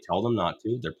when you tell them not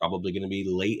to. They're probably going to be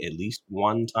late at least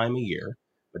one time a year,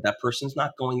 but that person's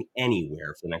not going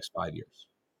anywhere for the next 5 years.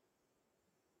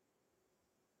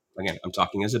 Again, I'm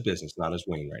talking as a business, not as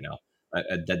Wayne right now.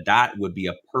 That would be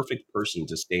a perfect person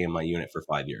to stay in my unit for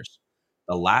 5 years.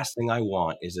 The last thing I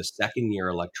want is a second-year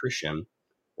electrician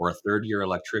or a third-year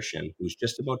electrician who's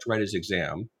just about to write his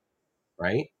exam,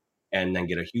 right? And then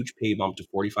get a huge pay bump to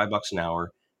 $45 an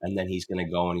hour. And then he's going to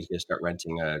go and he's going to start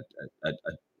renting a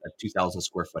 2,000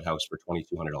 square foot house for $2,200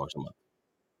 a month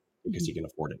because he can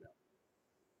afford it now.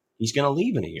 He's going to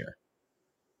leave in a year,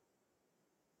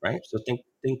 right? So think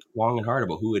long and hard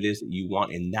about who it is that you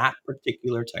want in that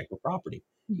particular type of property.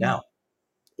 Mm-hmm. Now,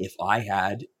 if I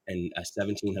had a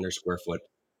 1,700 square foot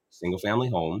single family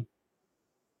home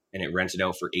and it rented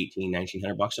out for $1,800,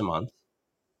 $1,900 a month,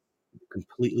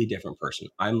 completely different person.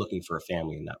 I'm looking for a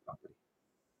family in that property.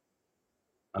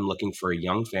 I'm looking for a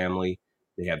young family.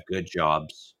 They have good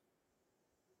jobs.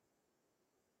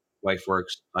 Wife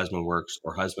works, husband works,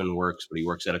 or husband works, but he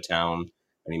works out of town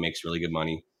and he makes really good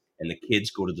money. And the kids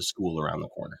go to the school around the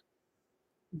corner.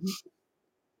 Mm-hmm.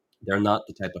 They're not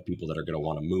the type of people that are going to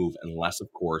want to move unless,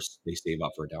 of course, they save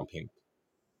up for a down payment.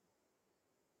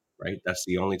 Right? That's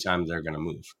the only time they're going to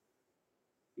move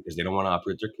because they don't want to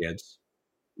uproot their kids.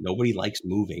 Nobody likes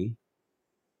moving,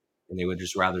 and they would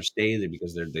just rather stay there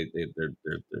because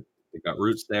they've got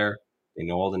roots there. They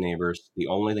know all the neighbors. The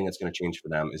only thing that's going to change for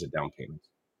them is a down payment.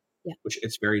 Yeah. Which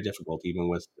it's very difficult, even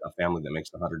with a family that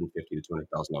makes $150,000 to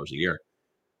 $200,000 a year.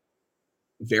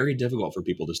 Very difficult for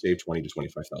people to save $20,000 to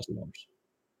 $25,000.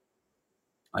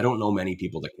 I don't know many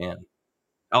people that can.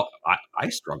 I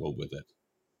struggled with it,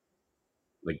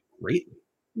 like greatly.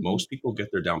 Mm-hmm. Most people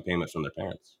get their down payment from their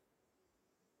parents.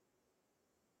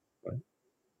 Right?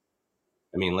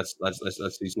 I mean, let's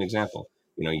use an example.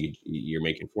 You know, you're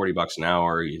making $40 an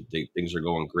hour. Things are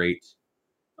going great.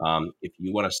 If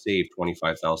you want to save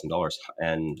 $25,000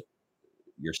 and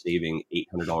you're saving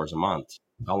 $800 a month,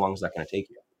 how long is that going to take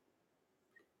you?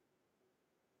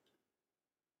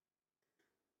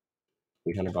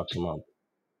 $800 a month.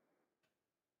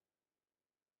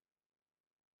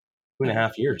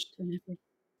 2.5 years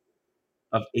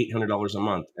of $800 a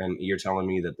month. And you're telling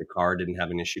me that the car didn't have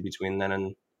an issue between then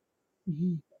and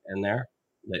there,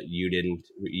 that you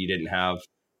didn't have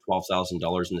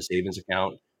 $12,000 in the savings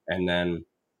account, and then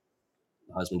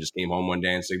The husband just came home one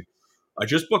day and said, I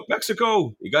just booked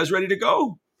Mexico. You guys ready to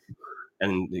go?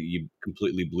 And you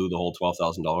completely blew the whole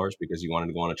 $12,000 because you wanted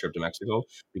to go on a trip to Mexico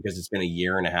because it's been a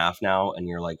year and a half now. And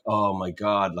you're like, oh my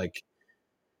God, like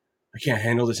I can't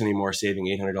handle this anymore. Saving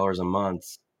 $800 a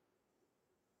month.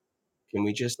 Can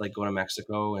we just like go to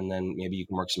Mexico and then maybe you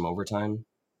can work some overtime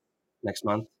next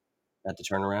month at the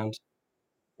turnaround?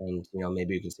 And,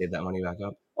 maybe you can save that money back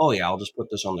up. Oh yeah, I'll just put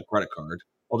this on the credit card.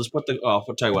 I'll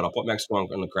tell you what, I'll put Mexico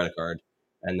on the credit card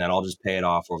and then I'll just pay it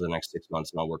off over the next 6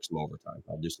 months and I'll work some overtime.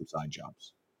 I'll do some side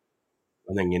jobs.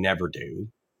 And then you never do.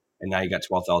 And now you got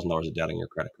 $12,000 of debt on your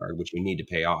credit card, which you need to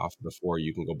pay off before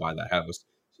you can go buy that house.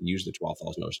 So use the $12,000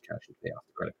 cash to pay off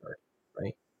the credit card,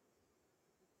 right?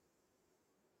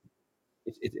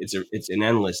 It's an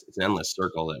endless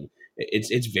circle, and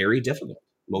it's very difficult.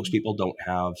 Most people don't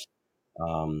have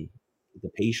the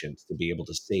patience to be able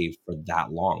to save for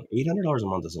that long. $800 a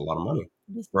month is a lot of money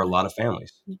for a lot of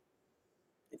families. Yeah.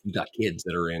 If you got kids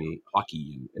that are in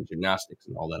hockey and gymnastics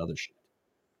and all that other shit,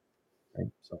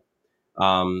 right? So,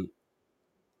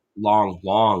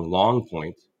 long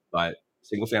point, but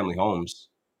single family homes,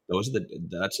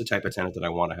 that's the type of tenant that I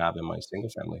want to have in my single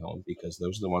family home because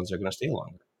those are the ones that are going to stay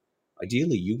longer.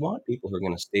 Ideally, you want people who are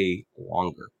going to stay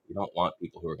longer. You don't want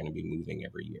people who are going to be moving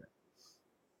every year.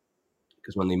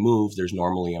 Because when they move, there's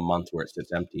normally a month where it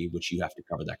sits empty, which you have to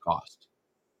cover that cost.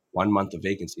 1 month of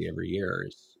vacancy every year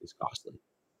is costly.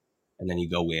 And then you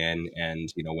go in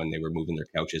and, when they were moving their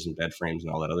couches and bed frames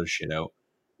and all that other shit out,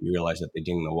 you realize that they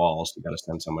ding the walls. You got to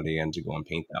send somebody in to go and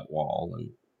paint that wall.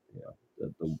 And,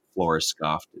 the floor is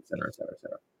scuffed, et cetera, et cetera, et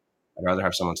cetera. I'd rather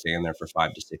have someone stay in there for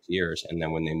 5 to 6 years. And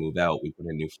then when they move out, we put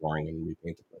in new flooring and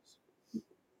repaint the place.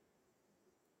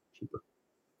 Cheaper.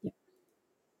 Yep.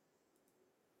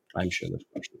 I'm sure there's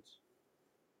questions.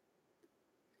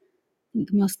 I think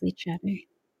mostly chatter.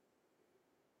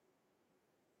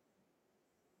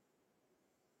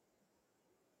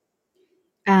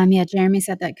 Jeremy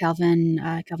said that Calvin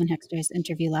Hexter's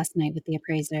interview last night with the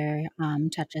appraiser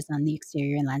touches on the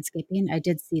exterior and landscaping. I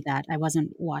did see that. I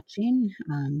wasn't watching.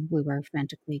 We were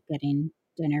frantically getting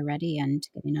dinner ready and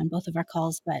getting on both of our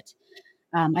calls, but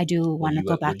I do want to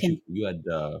go back and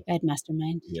I had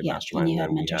mastermind. You had mastermind, and you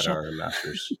had we mentorship. had our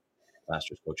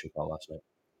master's coaching call last night.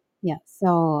 Yeah.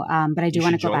 So, but I do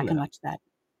want to go back and watch that.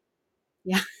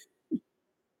 Yeah,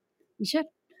 you should.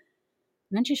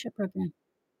 Mentorship program.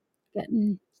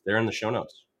 It's there in the show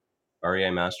notes.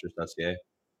 reimasters.ca.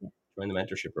 Yeah. Join the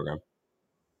mentorship program.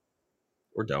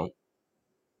 Or don't.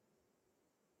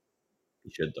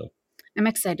 You should, though. I'm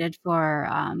excited for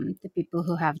the people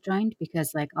who have joined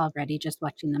because, like, already just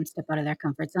watching them step out of their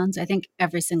comfort zones, I think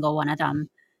every single one of them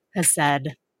has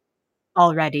said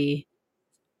already,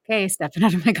 okay, stepping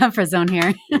out of my comfort zone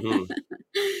here,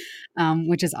 mm-hmm.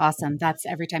 Which is awesome. That's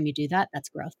every time you do that, that's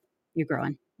growth. You're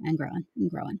growing and growing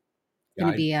and growing. It's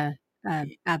going to be a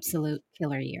absolute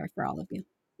killer year for all of you.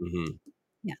 Mm-hmm.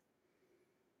 Yeah.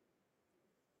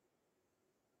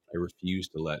 I refuse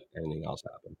to let anything else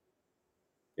happen.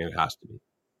 It has to be.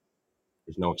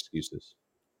 There's no excuses.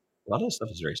 A lot of this stuff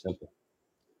is very simple.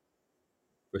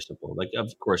 Very simple. Like,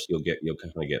 of course, you'll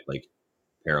kind of get like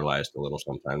paralyzed a little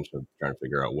sometimes with trying to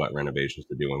figure out what renovations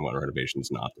to do and what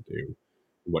renovations not to do.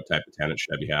 What type of tenant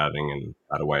should I be having, and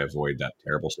how do I avoid that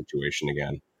terrible situation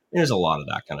again? And there's a lot of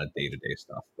that kind of day-to-day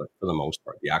stuff, but for the most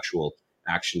part, the actual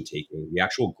action taking, the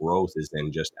actual growth is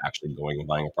then just actually going and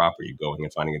buying a property, going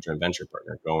and finding a joint venture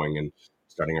partner, going and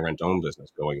starting a rent-own business,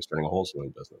 going and starting a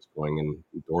wholesaling business, going and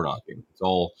door knocking. It's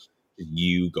all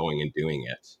you going and doing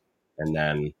it, and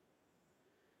then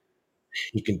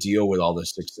you can deal with all the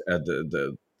stuff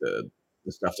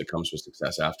that comes with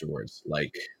success afterwards,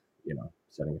 like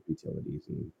setting up utilities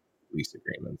and lease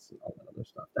agreements and all that other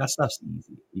stuff. That stuff's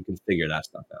easy. You can figure that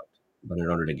stuff out. But in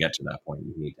order to get to that point,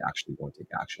 you need to actually go and take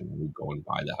action and you go and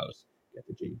buy the house, get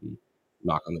the JV,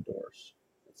 knock on the doors,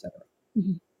 etc.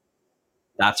 Mm-hmm.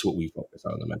 That's what we focus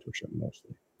on in the mentorship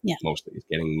mostly. Yeah. Mostly is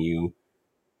getting you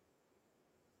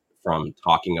from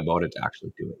talking about it to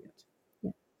actually doing it.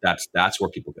 Yeah. That's where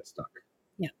people get stuck.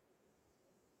 Yeah.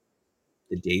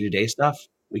 The day-to-day stuff,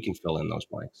 we can fill in those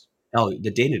blanks. Hell,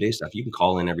 the day-to-day stuff, you can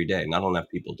call in every day. Not enough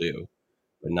people do.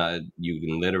 But not, you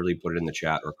can literally put it in the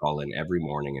chat or call in every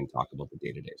morning and talk about the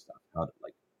day-to-day stuff.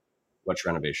 What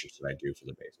renovations did I do for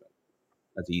the basement?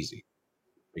 That's easy.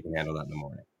 We can handle that in the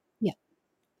morning. Yeah.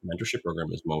 The mentorship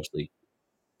program is mostly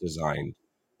designed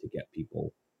to get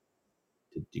people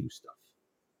to do stuff.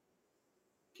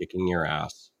 Kicking your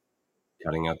ass,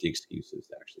 cutting out the excuses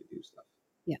to actually do stuff.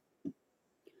 Yeah.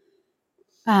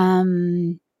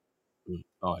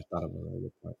 I thought of a really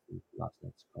good point from last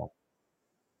night's call.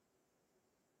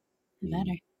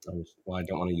 Better. I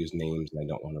don't want to use names, and I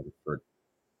don't want to refer.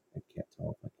 I can't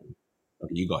tell if I can.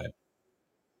 Okay, you go ahead.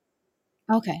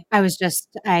 Okay.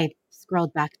 I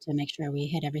scrolled back to make sure we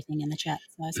hit everything in the chat.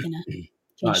 So I was going to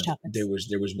change topics.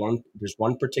 There's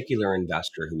one particular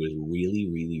investor who is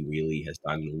really has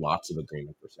done lots of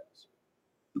agreement for sales.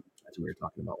 That's what we were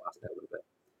talking about last night a little bit.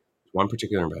 One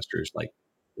particular investor is like,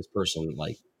 this person,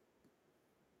 like,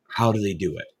 how do they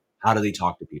do it? How do they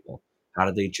talk to people? How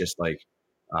do they just like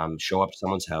show up to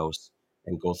someone's house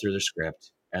and go through their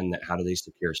script? And how do they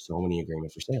secure so many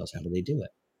agreement for sales? How do they do it?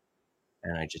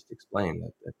 And I just explained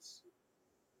that that's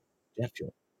jet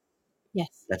fuel.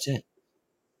 Yes. That's it.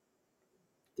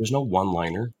 There's no one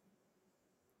liner.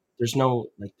 There's no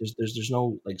like there's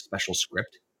no like special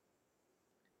script.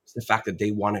 It's the fact that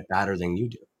they want it better than you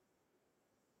do.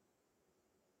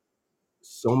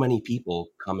 So many people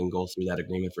come and go through that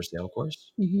agreement for sale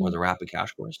course or the rapid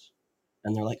cash course,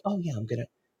 and they're like, oh yeah,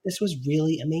 this was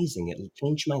really amazing. It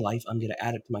changed my life. I'm gonna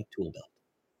add it to my tool belt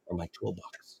or my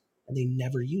toolbox. And they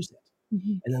never use it.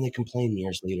 And then they complain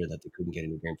years later that they couldn't get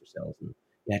any agreement for sales. And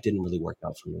yeah, it didn't really work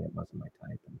out for me. It wasn't my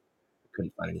type, and I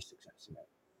couldn't find any success in it.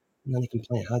 And then they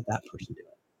complain, how did that person do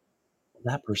it? Well,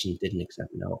 that person didn't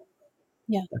accept no.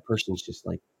 Yeah. That person's just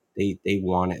like, they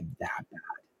want it that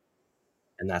bad.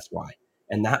 And that's why.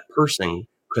 And that person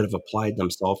could have applied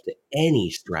themselves to any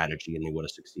strategy and they would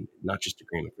have succeeded, not just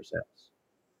agreement for sales.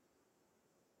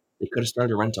 They could have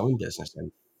started a rent-own business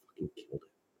and fucking killed it.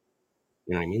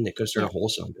 You know what I mean? They could have started a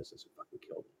wholesale business and fucking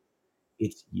killed it.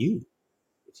 It's you.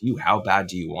 It's you. How bad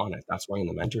do you want it? That's why in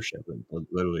the mentorship,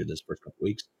 literally this first couple of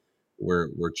weeks,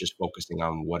 we're just focusing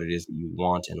on what it is that you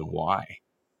want and why.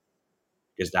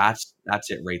 Because that's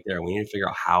it right there. We need to figure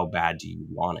out how bad do you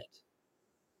want it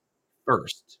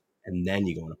first, and then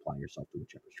you go and apply yourself to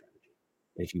whichever strategy.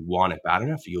 And if you want it bad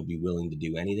enough, you'll be willing to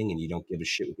do anything, and you don't give a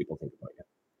shit what people think about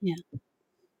you. Yeah.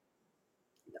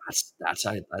 That's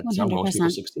how most people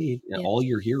succeed. And all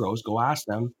your heroes, go ask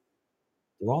them.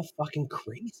 They're all fucking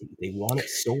crazy. They want it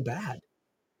so bad.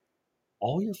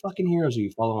 All your fucking heroes who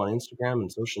you follow on Instagram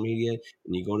and social media,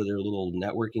 and you go to their little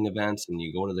networking events, and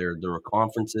you go to their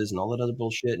conferences and all that other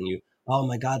bullshit, and you, oh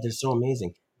my God, they're so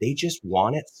amazing. They just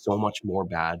want it so much more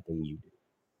bad than you do.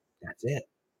 That's it.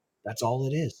 That's all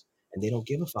it is. And they don't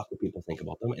give a fuck what people think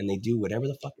about them, and they do whatever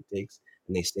the fuck it takes,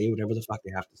 and they say whatever the fuck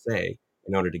they have to say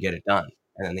in order to get it done.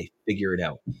 And then they figure it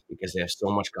out because they have so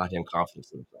much goddamn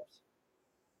confidence in themselves.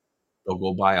 They'll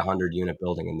go buy a 100-unit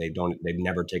building and they've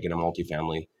never taken a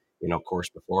multifamily, course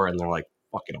before, and they're like,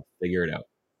 fuck it, I'll figure it out.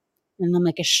 And they'll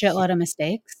make a shitload of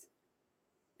mistakes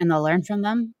and they'll learn from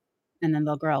them, and then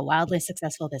they'll grow a wildly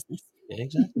successful business. Yeah,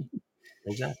 exactly.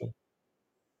 Exactly.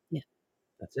 Yeah.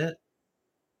 That's it.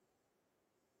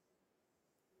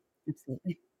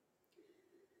 Absolutely.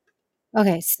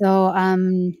 Okay, so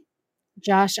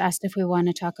Josh asked if we want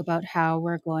to talk about how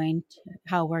we're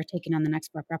taking on the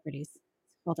next 4 properties.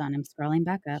 Hold on, I'm scrolling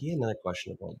back up. He had another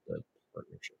question about the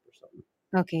partnership or something.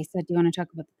 Okay, so do you want to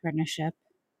talk about the partnership,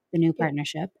 the new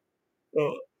partnership?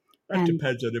 Well, that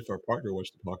depends on if our partner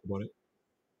wants to talk about it.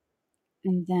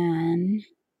 And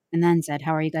then said,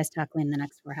 how are you guys tackling the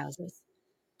next 4 houses?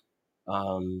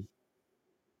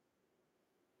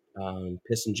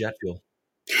 Piss and jet fuel.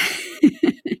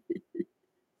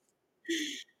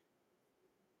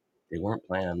 They weren't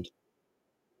planned.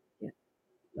 Yeah.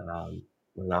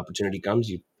 When an opportunity comes,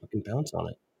 you fucking pounce on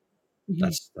it. Mm-hmm.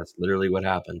 That's literally what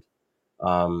happened.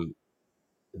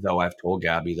 Though I've told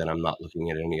Gabby that I'm not looking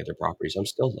at any other properties, I'm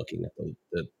still looking at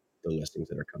the listings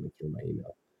that are coming through my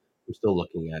email. I'm still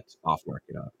looking at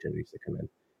off-market opportunities that come in.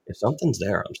 If something's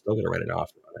there, I'm still going to write an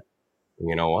offer on it. And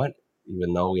you know what?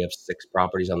 Even though we have 6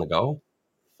 properties on the go,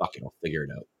 fuck it, I'll figure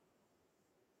it out.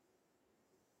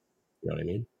 You know what I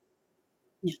mean?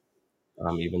 Yeah.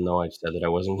 Even though I said that I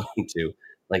wasn't going to,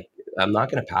 I'm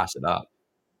not going to pass it up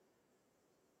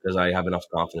because I have enough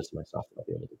confidence in myself that I'll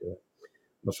be able to do it.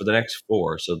 But for the next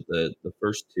 4, so the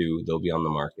first 2, they'll be on the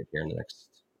market here in the next,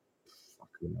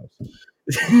 who knows?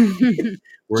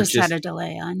 We're just had a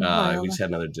delay on. We just had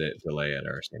another delay at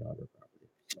our St. Albert property.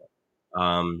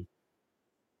 So,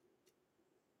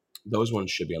 those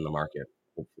ones should be on the market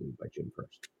hopefully by June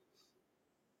 1st,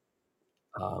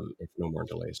 if no more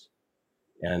delays.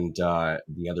 And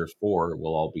the other 4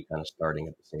 will all be kind of starting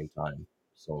at the same time.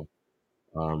 So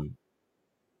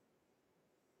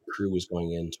crew is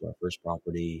going into our first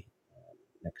property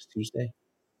next Tuesday.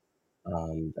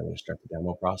 I'm going to start the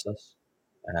demo process.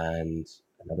 And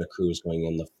another crew is going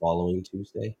in the following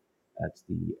Tuesday. That's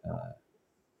the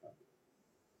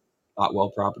Otwell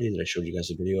property that I showed you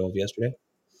guys a video of yesterday.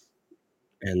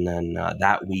 And then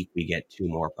that week we get 2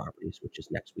 more properties, which is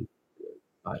next week.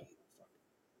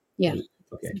 Yeah,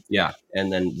 Okay. Yeah.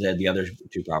 And then the other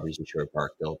two properties in Sherwood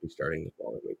Park, they'll be starting the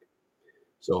following week.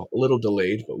 So a little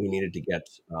delayed, but we needed to get,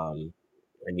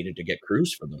 I needed to get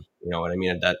crews for them. You know what I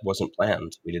mean? That wasn't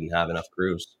planned. We didn't have enough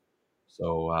crews.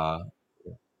 So,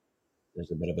 yeah,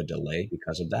 there's a bit of a delay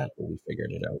because of that, but we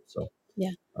figured it out. So,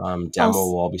 Yeah. demo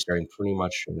will all be starting pretty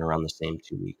much in around the same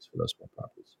 2 weeks for those four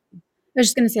properties. I was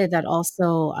just going to say that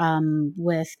also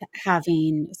with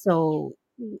having, so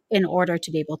in order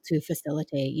to be able to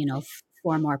facilitate,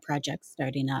 4 more projects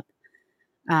starting up,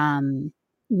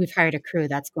 we've hired a crew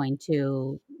that's going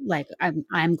to, like,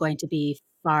 I'm going to be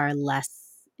far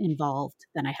less involved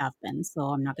than I have been. So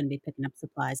I'm not going to be picking up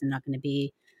supplies. I'm not going to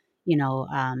be,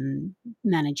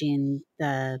 managing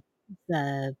a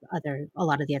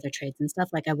lot of the other trades and stuff.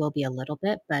 Like, I will be a little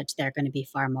bit, but they're going to be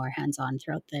far more hands on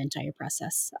throughout the entire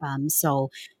process. So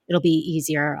it'll be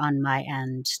easier on my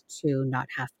end to not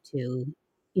have to,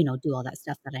 do all that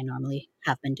stuff that I normally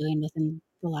have been doing within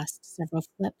the last several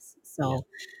flips. So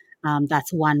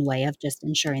that's one way of just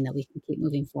ensuring that we can keep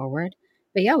moving forward.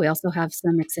 But yeah, we also have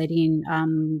some exciting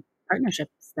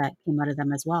partnerships that came out of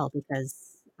them as well,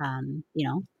 because,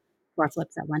 4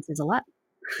 flips at once is a lot.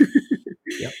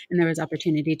 Yep. And there was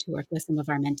opportunity to work with some of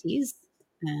our mentees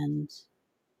and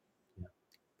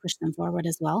push them forward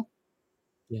as well.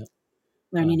 Yeah.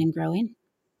 Learning and growing.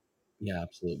 Yeah,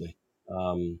 absolutely.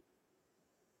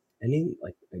 Any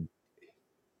like,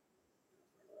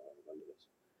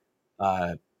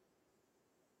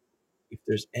 if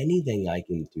there's anything I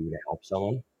can do to help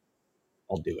someone,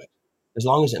 I'll do it. As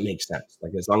long as it makes sense.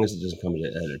 Like, as long as it doesn't come at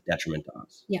a detriment to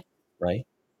us. Yeah. Right.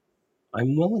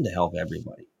 I'm willing to help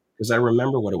everybody because I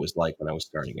remember what it was like when I was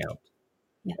starting out.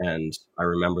 Yeah. And I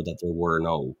remember that there were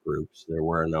no groups. I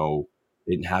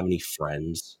didn't have any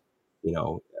friends.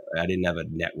 I didn't have a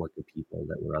network of people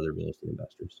that were other real estate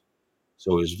investors.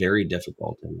 So it was very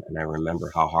difficult. And I remember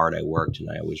how hard I worked. And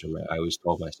I always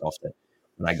told myself that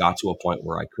when I got to a point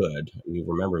where I could, and you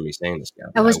remember me saying this,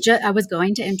 Gabby. I was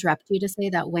going to interrupt you to say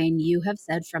that, Wayne, you have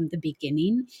said from the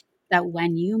beginning that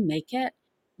when you make it,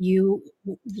 you,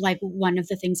 like, one of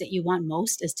the things that you want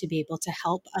most is to be able to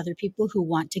help other people who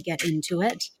want to get into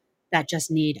it that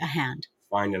just need a hand.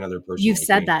 Find another person. You've like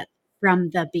said me. that from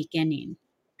the beginning,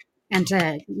 and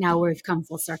now we've come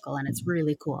full circle, and it's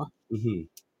really cool. Mm-hmm.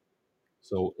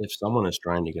 So if someone is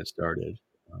trying to get started,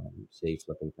 say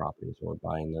flipping properties or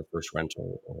buying their first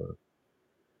rental or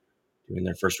doing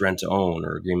their first rent to own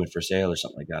or agreement for sale or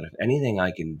something like that, if anything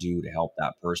I can do to help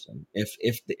that person,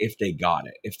 if they got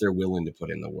it, if they're willing to put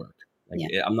in the work,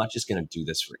 I'm not just going to do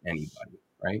this for anybody,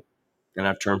 right? And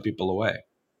I've turned people away,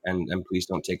 and please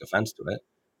don't take offense to it.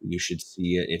 You should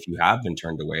see it. If you have been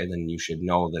turned away, then you should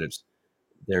know that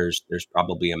there's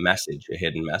probably a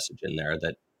hidden message in there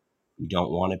that you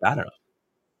don't want it bad enough.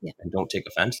 Yeah. And don't take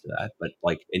offense to that, but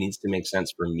like, it needs to make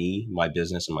sense for me, my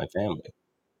business, and my family.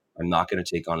 I'm not going to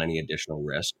take on any additional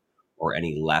risk or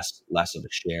any less of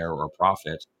a share or a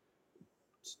profit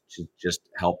to just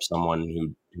help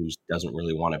someone who doesn't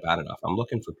really want it bad enough. I'm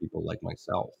looking for people like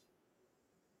myself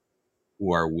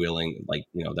who are willing,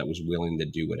 that was willing to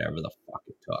do whatever the fuck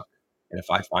it took. And if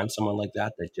I find someone like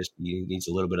that just needs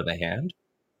a little bit of a hand,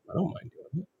 I don't mind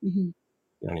doing it. Mm-hmm. You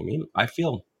know what I mean? I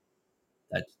feel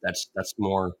that's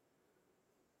more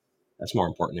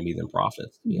important to me than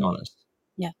profits, to be honest.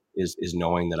 Yeah. Is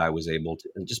knowing that I was able to,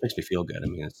 it just makes me feel good. I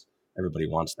mean, everybody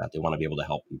wants that. They want to be able to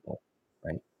help people,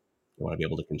 right? They want to be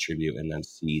able to contribute and then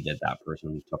see that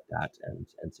person took that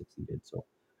and succeeded. So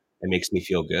it makes me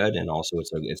feel good. And also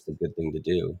it's the good thing to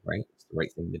do, right? It's the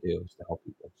right thing to do, is to help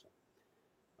people. So,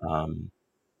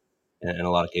 and in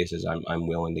a lot of cases, I'm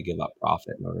willing to give up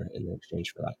profit in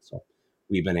exchange for that. So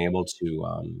we've been able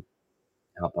to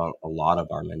help out a lot of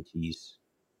our mentees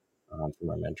from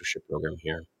our mentorship program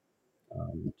here,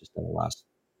 just in the last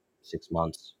 6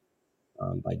 months,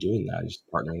 by doing that, just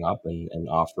partnering up and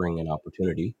offering an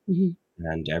opportunity. Mm-hmm.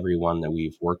 And everyone that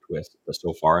we've worked with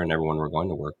so far, and everyone we're going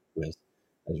to work with,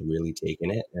 has really taken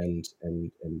it and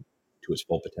to its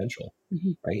full potential,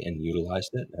 mm-hmm. right? And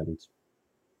utilized it, and it's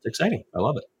exciting. I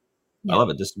love it. Yeah. I love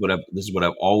it. This is what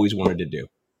I've always wanted to do.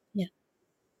 Yeah,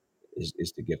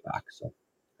 is to give back. So,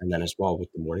 and then as well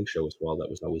with the morning show as well, that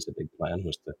was always the big plan,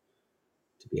 was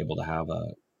to be able to have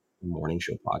a morning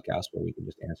show podcast where we can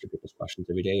just answer people's questions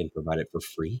every day and provide it for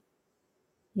free.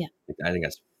 Yeah. I think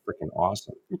that's freaking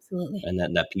awesome. Absolutely. And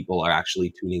that people are actually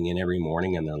tuning in every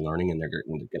morning and they're learning and they're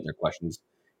getting their questions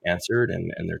answered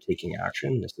and they're taking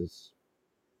action. Makes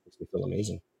me feel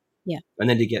amazing. Yeah. And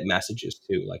then to get messages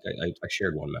too. Like I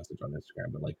shared one message on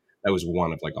Instagram, but like that was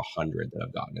one of like 100 that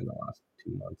I've gotten in the last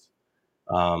 2 months.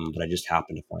 But I just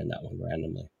happened to find that one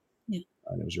randomly. Yeah.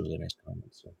 And it was a really nice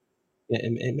comment. So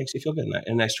it makes you feel good.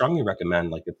 And I strongly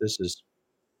recommend, like, if this is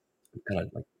kind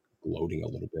of like gloating a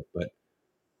little bit, but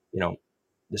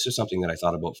this is something that I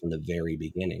thought about from the very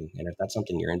beginning. And if that's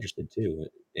something you're interested too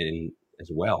in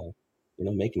as well,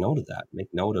 make note of that.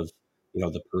 Make note of,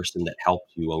 the person that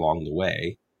helped you along the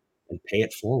way, and pay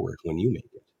it forward when you make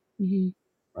it. Mm-hmm.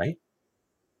 Right?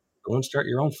 Go and start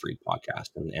your own free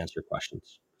podcast and answer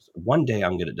questions. One day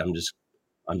I'm just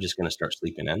gonna start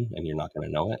sleeping in, and you're not gonna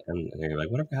know it. And you're like,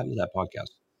 whatever happened to that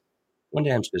podcast? One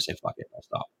day I'm just gonna say, fuck it, I'll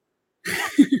stop.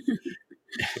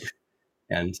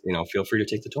 And feel free to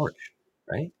take the torch,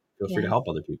 right? Feel free to help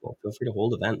other people. Feel free to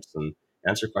hold events and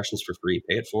answer questions for free.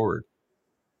 Pay it forward.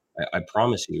 I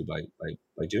promise you, by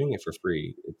doing it for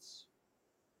free,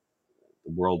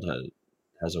 the world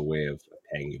has a way of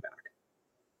paying you back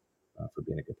for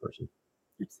being a good person.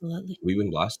 Absolutely. We've been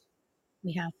blessed.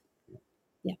 We have.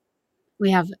 Yeah.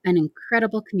 We have an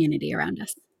incredible community around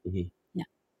us. Mm-hmm. Yeah.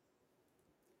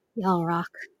 Y'all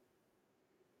rock.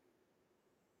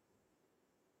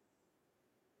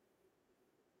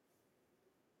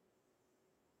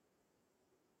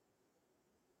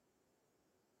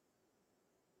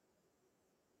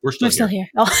 We're still here.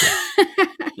 Oh. Yeah.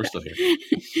 We're still here.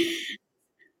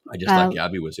 I just thought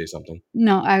Gabby would say something.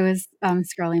 No, I was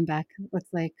scrolling back. Looks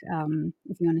like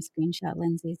if you want to screenshot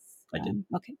Lindsay's. I did.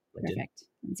 Okay, perfect.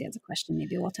 Lindsay has a question.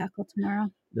 Maybe we'll tackle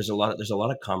tomorrow. There's a lot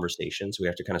of conversations. We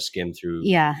have to kind of skim through.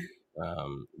 Yeah.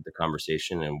 The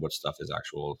conversation, and what stuff is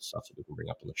actual stuff that we can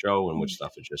bring up on the show, and which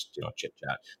stuff is just chit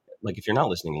chat. Like, if you're not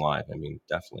listening live, I mean,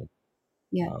 definitely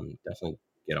get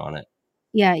on it.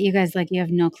 Yeah, you guys, like, you have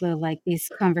no clue. Like, these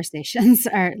conversations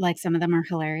are like, some of them are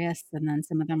hilarious, and then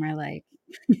some of them are like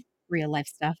real life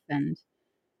stuff. And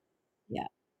yeah.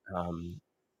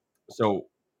 So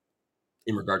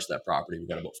in regards to that property, we've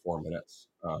got about 4 minutes.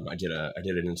 I did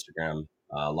an Instagram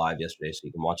live yesterday, so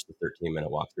you can watch the 13-minute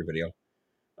walkthrough video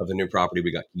of the new property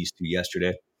we got keys to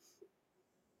yesterday.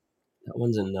 That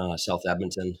one's in South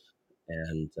Edmonton,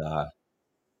 and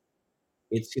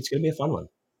it's going to be a fun one.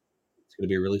 It's going to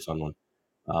be a really fun one.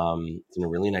 It's in a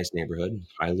really nice neighborhood,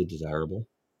 highly desirable.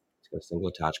 It's got a single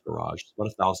attached garage. It's about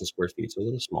 1,000 square feet, so a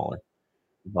little smaller,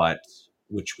 but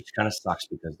which kind of sucks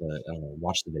because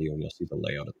watch the video and you'll see the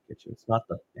layout of the kitchen. It's not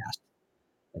the best.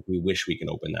 Like, we wish we could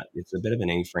open that. It's a bit of an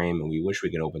A-frame, and we wish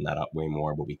we could open that up way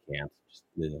more, but we can't. Just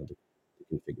the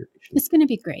configuration. It's going to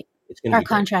be great. Our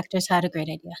contractors great. had a great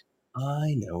idea.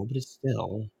 I know, but it's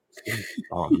still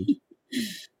bummed.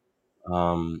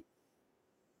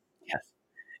 Yes.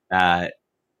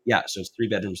 Yeah, so it's 3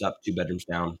 bedrooms up, 2 bedrooms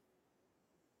down.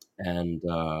 And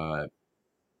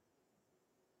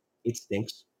it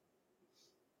stinks.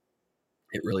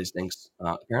 It really stinks.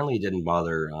 Apparently it didn't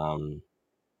bother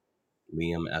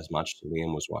Liam as much.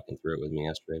 Liam was walking through it with me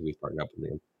yesterday. We partnered up with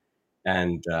Liam.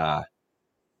 And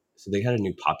so they had a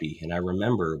new puppy. And I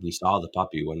remember we saw the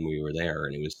puppy when we were there.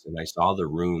 And I saw the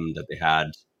room that they had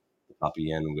the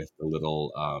puppy in with the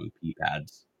little pee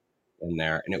pads in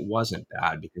there. And it wasn't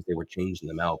bad because they were changing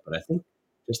them out. But I think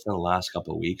just in the last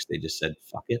couple of weeks, they just said,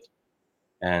 fuck it.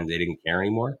 And they didn't care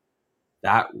anymore.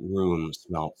 That room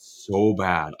smelled so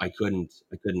bad. I couldn't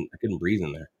breathe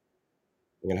in there.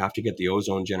 I'm gonna have to get the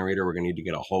ozone generator. We're gonna need to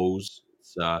get a hose.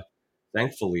 It's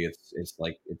thankfully it's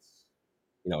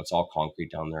all concrete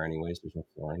down there anyways. There's no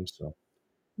flooring, so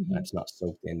that's not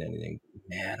soaked into anything.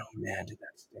 Man, oh man, did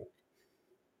that stink.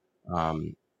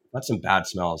 Got some bad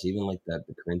smells, even like the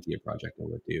Corinthia project in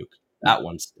Leduc. That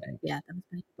one stank. Yeah, that was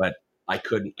bad. But I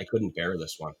couldn't bear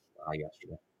this one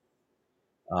yesterday.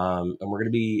 And we're going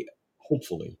to be,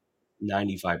 hopefully,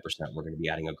 95%, we're going to be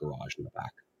adding a garage in the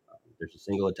back. There's a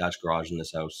single attached garage in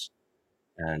this house,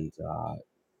 and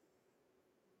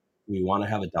we want to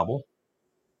have a double.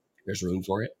 There's room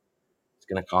for it. It's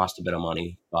going to cost a bit of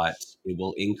money, but it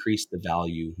will increase the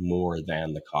value more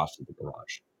than the cost of the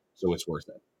garage. So it's worth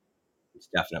it. It's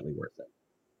definitely worth it.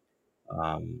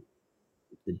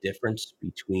 The difference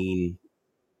between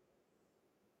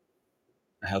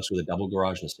a house with a double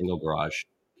garage and a single garage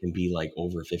can be like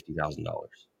over $50,000.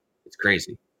 It's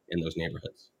crazy in those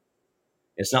neighborhoods.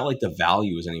 It's not like the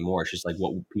value is anymore. It's just like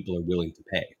what people are willing to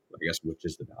pay, I guess, which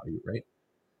is the value, right?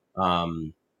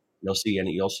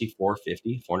 You'll see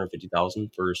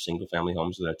 450,000 for single family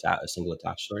homes with a single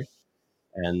attached, sorry.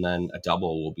 And then a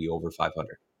double will be over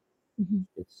 500. Mm-hmm.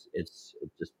 It's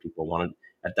just people want to,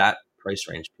 at that price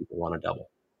range, people want a double.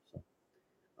 So,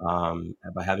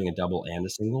 by having a double and a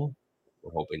single,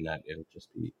 we're hoping that it'll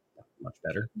just be much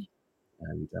better.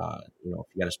 And if you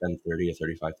got to spend 30 or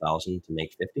 35,000 to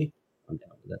make 50, I'm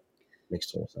down with it.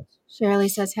 Makes total sense. Shirley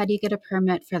says, "How do you get a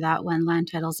permit for that when land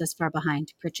title's this far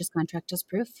behind? Purchase contract as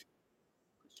proof."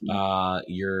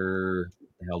 The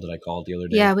hell did I call it the other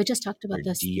day? Yeah, we just talked about Or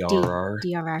this. DRR.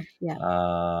 DRR, yeah.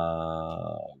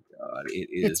 God, it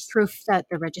is. It's proof that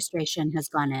the registration has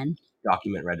gone in.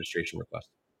 Document registration request.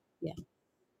 Yeah.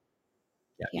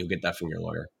 Yeah, you'll get that from your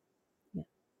lawyer. Yeah.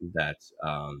 That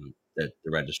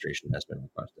the registration has been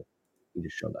requested. You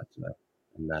just show that to them,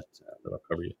 and that'll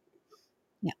cover you.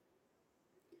 Yeah.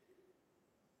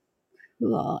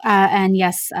 Cool. And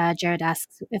yes, Jared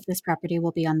asks if this property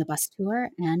will be on the bus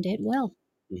tour, and it will.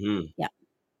 Mm-hmm. Yeah.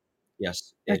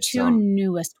 Yes. The two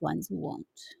newest ones won't.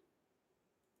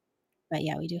 But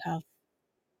yeah, we do have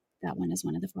that one as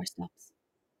one of the 4 stops.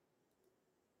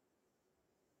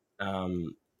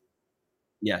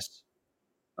 Yes.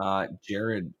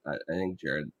 Jared, I think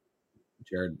Jared,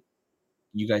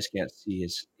 you guys can't see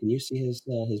his. Can you see his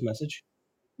message?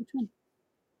 Which one?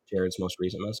 Jared's most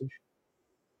recent message.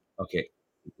 Okay,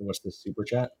 what's this super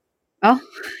chat? Oh,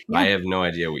 yeah. I have no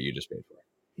idea what you just paid for.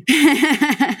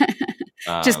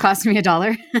 Just cost me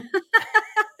 $1.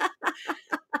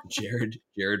 Jared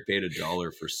paid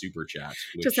 $1 for super chat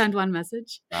to send one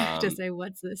message to say,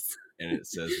 "What's this?" And it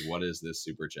says, "What is this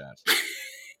super chat?"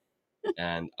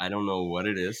 And I don't know what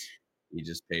it is. He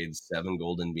just paid 7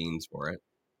 golden beans for it.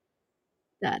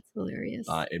 That's hilarious.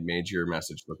 It made your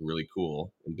message look really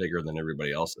cool and bigger than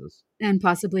everybody else's, and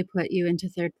possibly put you into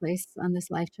 3rd place on this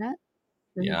live chat.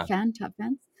 For top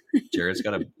fans. Jared's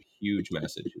got a huge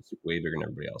message. It's way bigger than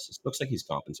everybody else's. Looks like he's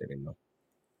compensating though.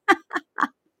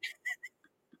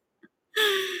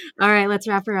 All right, let's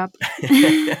wrap her up.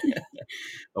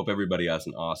 Hope everybody has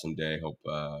an awesome day. Hope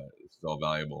this is all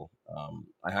valuable.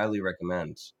 I highly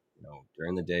recommend,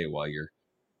 during the day while you're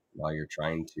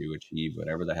trying to achieve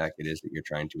whatever the heck it is that you're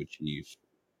trying to achieve,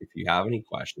 if you have any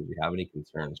questions, if you have any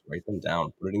concerns, write them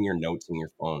down. Put it in your notes in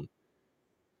your phone.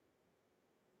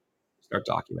 Start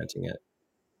documenting it,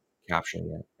 capturing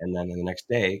it, and then the next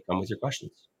day, come with your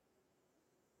questions.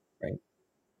 Right?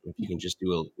 If you can just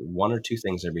do 1 or 2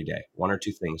 things every day, 1 or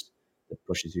 2 things that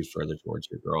pushes you further towards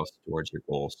your growth, towards your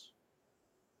goals,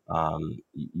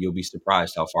 you'll be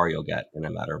surprised how far you'll get in a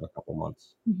matter of a couple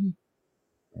months. Mm-hmm.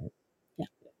 Right? Yeah.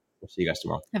 We'll see you guys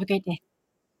tomorrow. Have a great day.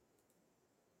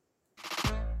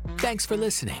 Thanks for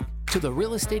listening to the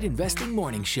Real Estate Investing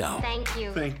Morning Show. Thank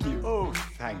you. Thank you. Oh,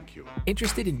 thank you.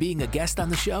 Interested in being a guest on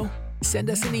the show?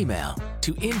 Send us an email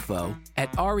to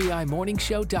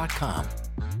info@reimorningshow.com.